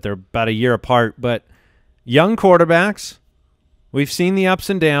they're about a year apart, but young quarterbacks. We've seen the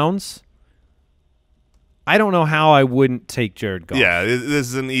ups and downs. I don't know how I wouldn't take Jared Goff. Yeah, this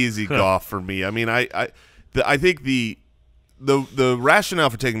is an easy Goff for me. I mean, I think the rationale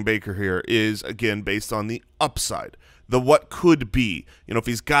for taking Baker here is again based on the upside. The what could be, you know, if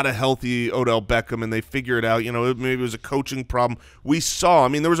he's got a healthy Odell Beckham and they figure it out, you know, maybe it was a coaching problem. We saw, I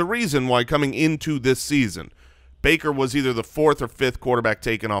mean, there was a reason why coming into this season, Baker was either the 4th or 5th quarterback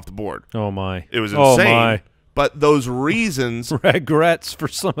taken off the board. Oh, my. It was insane. Oh, my. But those reasons. Regrets for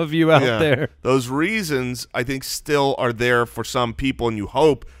some of you out there. Those reasons, I think, still are there for some people, and you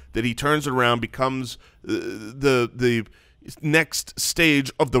hope that he turns it around, becomes the next stage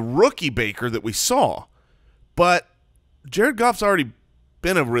of the rookie Baker that we saw. But Jared Goff's already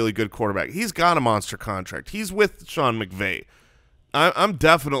been a really good quarterback. He's got a monster contract. He's with Sean McVay. I'm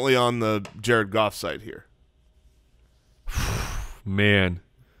definitely on the Jared Goff side here. Man.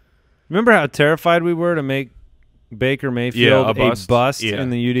 Remember how terrified we were to make Baker Mayfield a bust in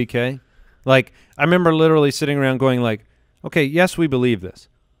the UDK? Like, I remember literally sitting around going like, okay, yes, we believe this.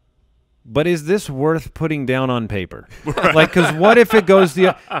 But is this worth putting down on paper? Like, because what if it goes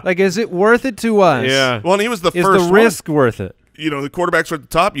is it worth it to us? Yeah. Well, and he was the first Is the risk worth it? You know, the quarterbacks are at the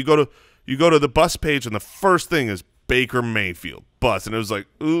top. You go to the bust page, and the first thing is Baker Mayfield bust, and it was like,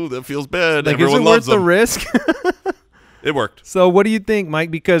 ooh, that feels bad. Like, everyone is it loves worth him. the risk? It worked. So, what do you think,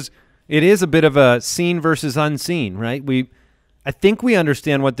 Mike? Because it is a bit of a seen versus unseen, right? I think we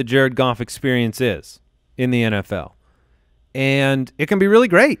understand what the Jared Goff experience is in the NFL, and it can be really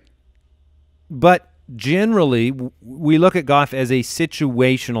great. But generally, we look at Goff as a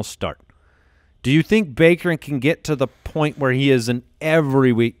situational start. Do you think Baker can get to the point where he is an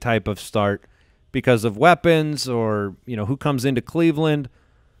every week type of start because of weapons or, you know, who comes into Cleveland?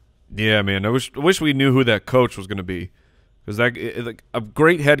 Yeah, man. I wish we knew who that coach was going to be, because a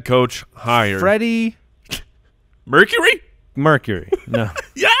great head coach hire. Freddie Mercury. No.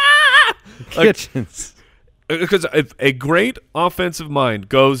 Yeah. Kitchens. Because if a great offensive mind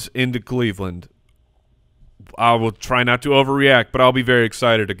goes into Cleveland, I will try not to overreact, but I'll be very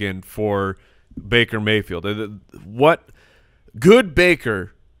excited again for Baker Mayfield. What good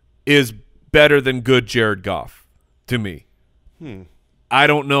Baker is better than good Jared Goff to me. I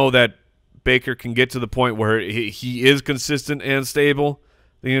don't know that Baker can get to the point where he is consistent and stable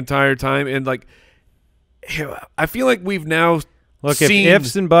the entire time. And, like, I feel like we've now Look, if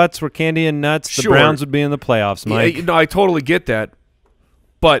ifs and buts were candy and nuts, the Browns would be in the playoffs, Mike. Yeah, no, I totally get that.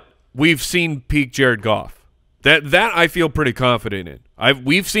 But we've seen peak Jared Goff. That I feel pretty confident in.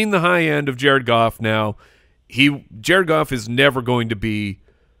 We've seen the high end of Jared Goff now. Jared Goff is never going to be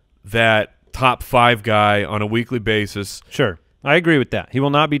that top 5 guy on a weekly basis. Sure. I agree with that. He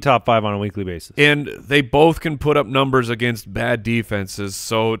will not be top 5 on a weekly basis. And they both can put up numbers against bad defenses.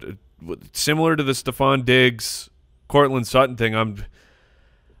 So similar to the Stefon Diggs, Courtland Sutton thing,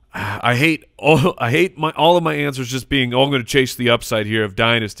 I hate all of my answers just being, I'm going to chase the upside here of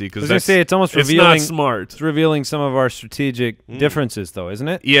Dynasty, because it's almost revealing. It's not smart. It's revealing some of our strategic differences, though, isn't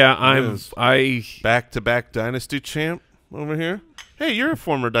it? Yeah, back-to-back Dynasty champ over here. Hey, you're a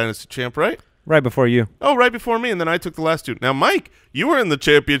former Dynasty champ, right? Right before you. Oh, right before me, and then I took the last 2. Now, Mike, you were in the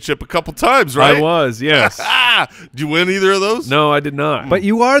championship a couple times, right? I was, yes. Did you win either of those? No, I did not. But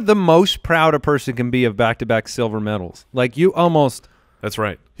you are the most proud a person can be of back-to-back silver medals. Like, you almost. That's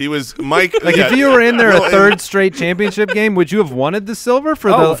right. He was Mike. Like, if you were in there a third straight championship game, would you have wanted the silver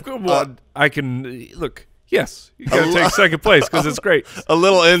for I can look. Yes, you got to take second place because it's great. A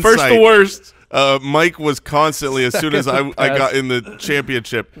little insight. First to worst. Mike was constantly, as soon as I got in the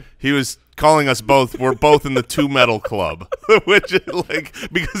championship, he was calling us both. We're both in the 2 medal club, which is like,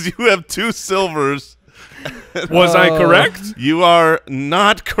 because you have 2 silvers. Was I correct? You are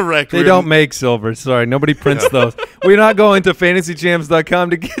not correct. They don't make silver. Sorry, nobody prints those. We're not going to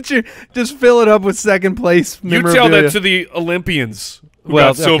fantasychamps.com to get you. Just fill it up with second place. You tell that to the Olympians who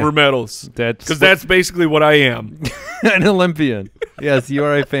got silver medals. Because that's basically what I am. An Olympian. Yes, you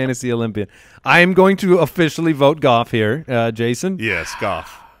are a fantasy Olympian. I am going to officially vote Goff here, Jason. Yes,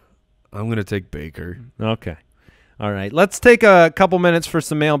 Goff. I'm going to take Baker. Okay. All right. Let's take a couple minutes for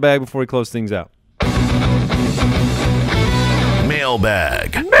some mailbag before we close things out.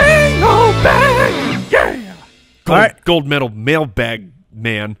 Mailbag. Mailbag! Yeah! All right. Gold medal mailbag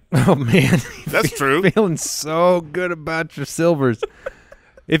man. Oh, man. That's true. Feeling so good about your silvers.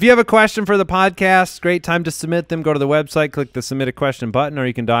 If you have a question for the podcast, great time to submit them. Go to the website, click the Submit a Question button, or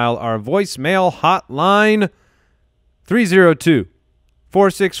you can dial our voicemail hotline,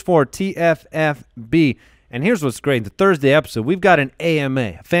 302-464-TFFB. And here's what's great. The Thursday episode, we've got an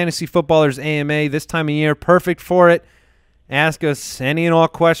AMA, Fantasy Footballers AMA, this time of year, perfect for it. Ask us any and all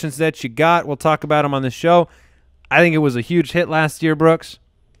questions that you got. We'll talk about them on the show. I think it was a huge hit last year, Brooks.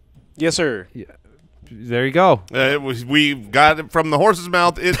 Yes, sir. Yeah. There you go. We got it from the horse's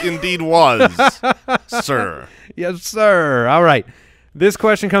mouth. It indeed was, sir. Yes, sir. All right. This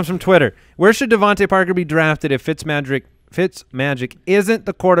question comes from Twitter. Where should Devontae Parker be drafted if Fitzmagic isn't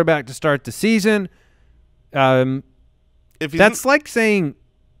the quarterback to start the season? That's like saying,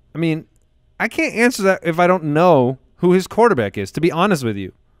 I mean, I can't answer that if I don't know who his quarterback is, to be honest with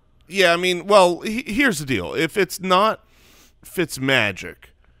you. Yeah, I mean, well, here's the deal. If it's not Fitzmagic,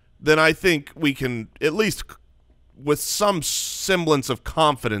 then I think we can at least with some semblance of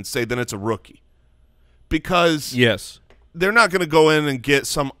confidence say that it's a rookie. Because they're not going to go in and get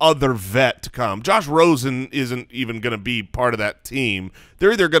some other vet to come. Josh Rosen isn't even going to be part of that team.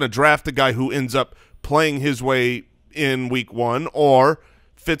 They're either going to draft a guy who ends up playing his way in week 1, or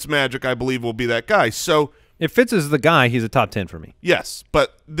Fitzmagic, I believe, will be that guy. So if Fitz is the guy, he's a top 10 for me. Yes,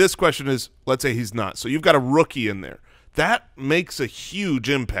 but this question is, let's say he's not. So you've got a rookie in there. That makes a huge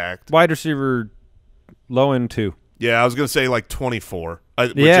impact. Wide receiver, low end 2. Yeah, I was going to say like 24,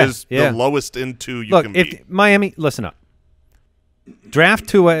 which is the lowest in 2 you can be. Miami, listen up. Draft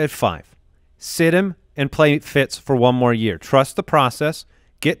Tua at 5. Sit him and play Fitz for 1 more year. Trust the process.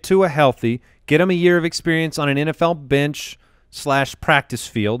 Get Tua healthy. Get him a year of experience on an NFL bench / practice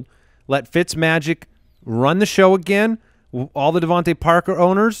field. Let Fitzmagic run the show again. All the Devontae Parker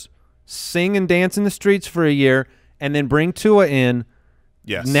owners sing and dance in the streets for a year, and then bring Tua in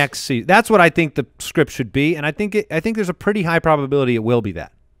next season. That's what I think the script should be, and I think there's a pretty high probability it will be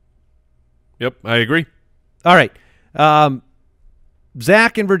that. Yep, I agree. All right.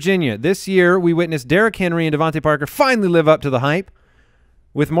 Zach in Virginia. This year we witnessed Derrick Henry and Devontae Parker finally live up to the hype.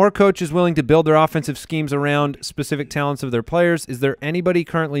 With more coaches willing to build their offensive schemes around specific talents of their players, is there anybody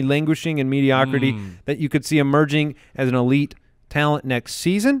currently languishing in mediocrity that you could see emerging as an elite talent next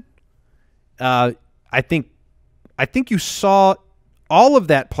season? I think you saw all of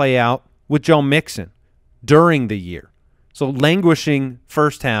that play out with Joe Mixon during the year. So languishing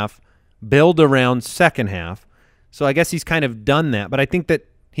first half, build around second half. So I guess he's kind of done that. But I think that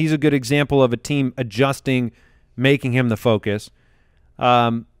he's a good example of a team adjusting, making him the focus.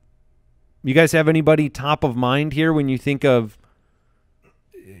 You guys have anybody top of mind here when you think of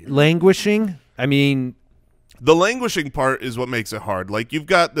languishing? I mean, the languishing part is what makes it hard. Like, you've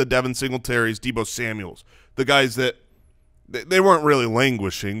got the Devin Singletary's, Deebo Samuels, the guys that they weren't really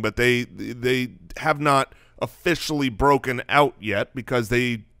languishing, but they have not officially broken out yet because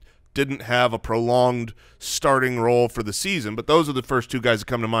they didn't have a prolonged starting role for the season. But those are the first 2 guys that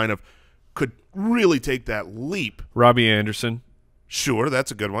come to mind of could really take that leap. Robbie Anderson. Sure,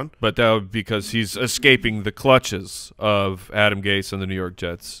 that's a good one. But that would because he's escaping the clutches of Adam Gase and the New York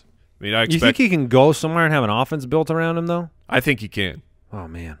Jets. I mean, you think he can go somewhere and have an offense built around him, though? I think he can. Oh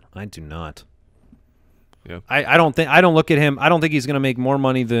man, I do not. Yeah, I don't look at him. I don't think he's going to make more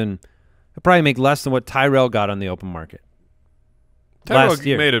money than he'll probably make less than what Tyrell got on the open market. Tyrell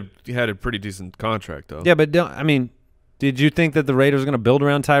had a pretty decent contract though. Yeah, but I mean, did you think that the Raiders were going to build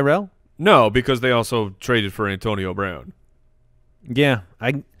around Tyrell? No, because they also traded for Antonio Brown. Yeah,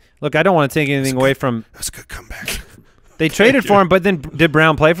 I don't want to take anything away from. That's a good comeback. They traded for him, but then did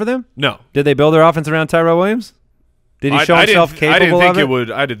Brown play for them? No. Did they build their offense around Tyrell Williams? Did he show himself capable of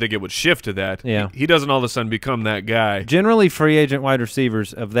it? I didn't think it would shift to that. Yeah. He doesn't all of a sudden become that guy. Generally, free agent wide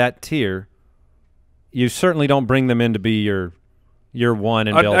receivers of that tier, you certainly don't bring them in to be your one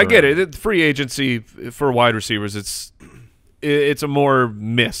and build I get it. Free agency for wide receivers, it's a more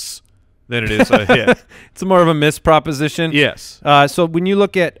miss than it is a hit. It's more of a miss proposition. Yes. So when you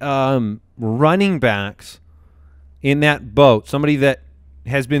look at running backs in that boat, somebody that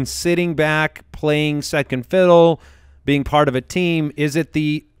has been sitting back, playing second fiddle, being part of a team, is it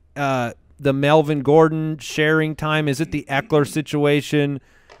the Melvin Gordon sharing time? Is it the Eckler situation?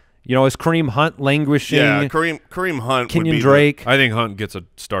 You know, is Kareem Hunt languishing? Yeah, Kareem Hunt. Kenyon would be Drake. I think Hunt gets a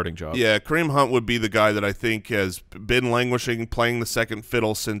starting job. Yeah, Kareem Hunt would be the guy that I think has been languishing, playing the second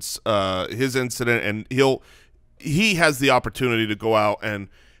fiddle since his incident, and he has the opportunity to go out and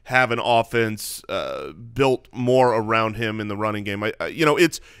have an offense built more around him in the running game. You know,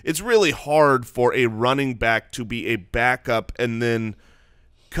 it's really hard for a running back to be a backup and then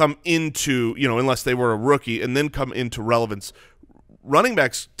come into, you know, unless they were a rookie, and then come into relevance. Running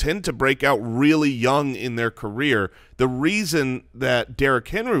backs tend to break out really young in their career. The reason that Derrick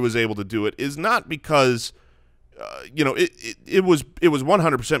Henry was able to do it is not because, you know, it was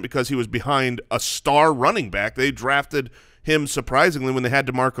 100% because he was behind a star running back. They drafted him surprisingly when they had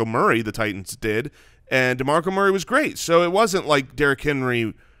DeMarco Murray, the Titans did, and DeMarco Murray was great. So it wasn't like Derrick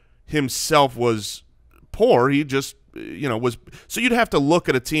Henry himself was poor. He just, you know, was. So you'd have to look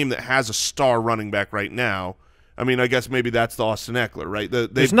at a team that has a star running back right now. I mean, I guess maybe that's the Austin Eckler, right?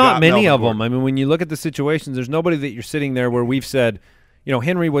 There's not many of them. I mean, when you look at the situations, there's nobody that you're sitting there where we've said, you know,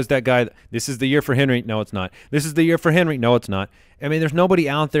 Henry was that guy. This is the year for Henry. No, it's not. This is the year for Henry. No, it's not. I mean, there's nobody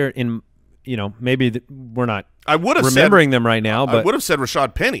out there in, you know, maybe we're not remembering them right now. But I would have said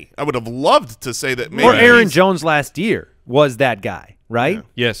Rashad Penny. I would have loved to say that. Maybe or Aaron Jones last year was that guy, right? Yeah.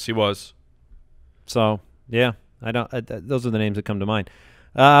 Yes, he was. So, yeah, those are the names that come to mind.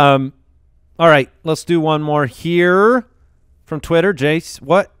 All right, let's do one more here from Twitter. Jace,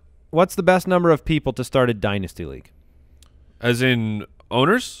 what's the best number of people to start a Dynasty League? As in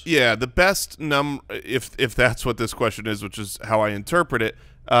owners? Yeah, the best number, if that's what this question is, which is how I interpret it,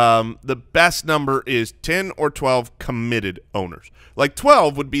 the best number is 10 or 12 committed owners. Like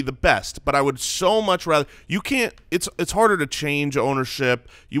 12 would be the best, but I would so much rather – you can't – it's harder to change ownership.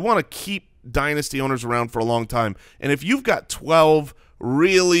 You want to keep Dynasty owners around for a long time. And if you've got 12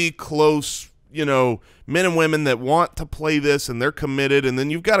 really close – you know, men and women that want to play this and they're committed, and then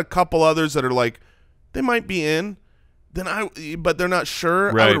you've got a couple others that are like, they might be in, but they're not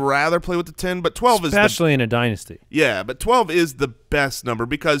sure. Right. I would rather play with the 10, but 12 especially in a dynasty. Yeah, but 12 is the best number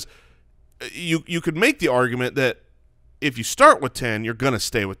because you could make the argument that if you start with 10, you're going to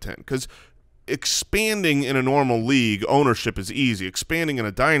stay with 10 because expanding in a normal league, ownership is easy. Expanding in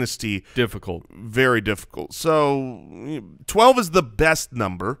a dynasty, difficult, very difficult. So 12 is the best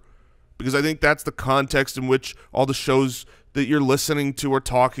number, because I think that's the context in which all the shows that you're listening to are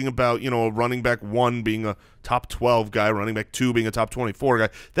talking about, you know, a running back 1 being a top 12 guy, running back 2 being a top 24 guy.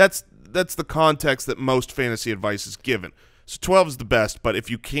 That's the context that most fantasy advice is given. So 12 is the best, but if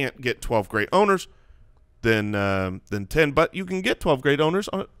you can't get 12 great owners, then 10. But you can get 12 great owners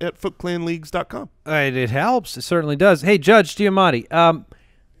at footclanleagues.com. It helps. It certainly does. Hey, Judge Giamatti,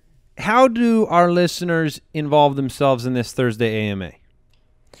 how do our listeners involve themselves in this Thursday AMA?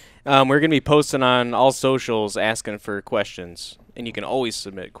 We're going to be posting on all socials asking for questions, and you can always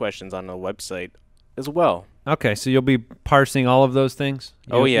submit questions on the website as well. Okay, so you'll be parsing all of those things?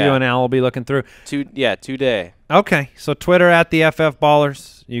 Oh, yeah. You and Al will be looking through? Today. Okay, so Twitter at the FF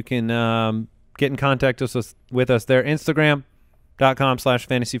Ballers. You can get in contact with us there.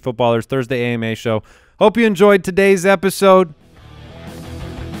 Instagram.com/fantasyfootballers. Thursday AMA show. Hope you enjoyed today's episode.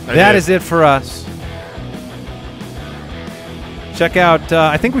 That is it for us. Check out,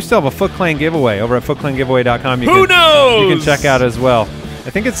 I think we still have a Foot Clan giveaway over at footclangiveaway.com. Who knows? You can check out as well. I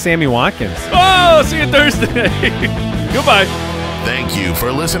think it's Sammy Watkins. Oh, see you Thursday. Goodbye. Thank you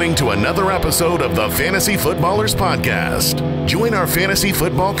for listening to another episode of the Fantasy Footballers Podcast. Join our fantasy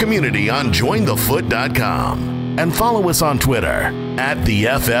football community on jointhefoot.com and follow us on Twitter at the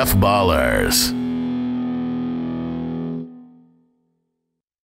FF Ballers.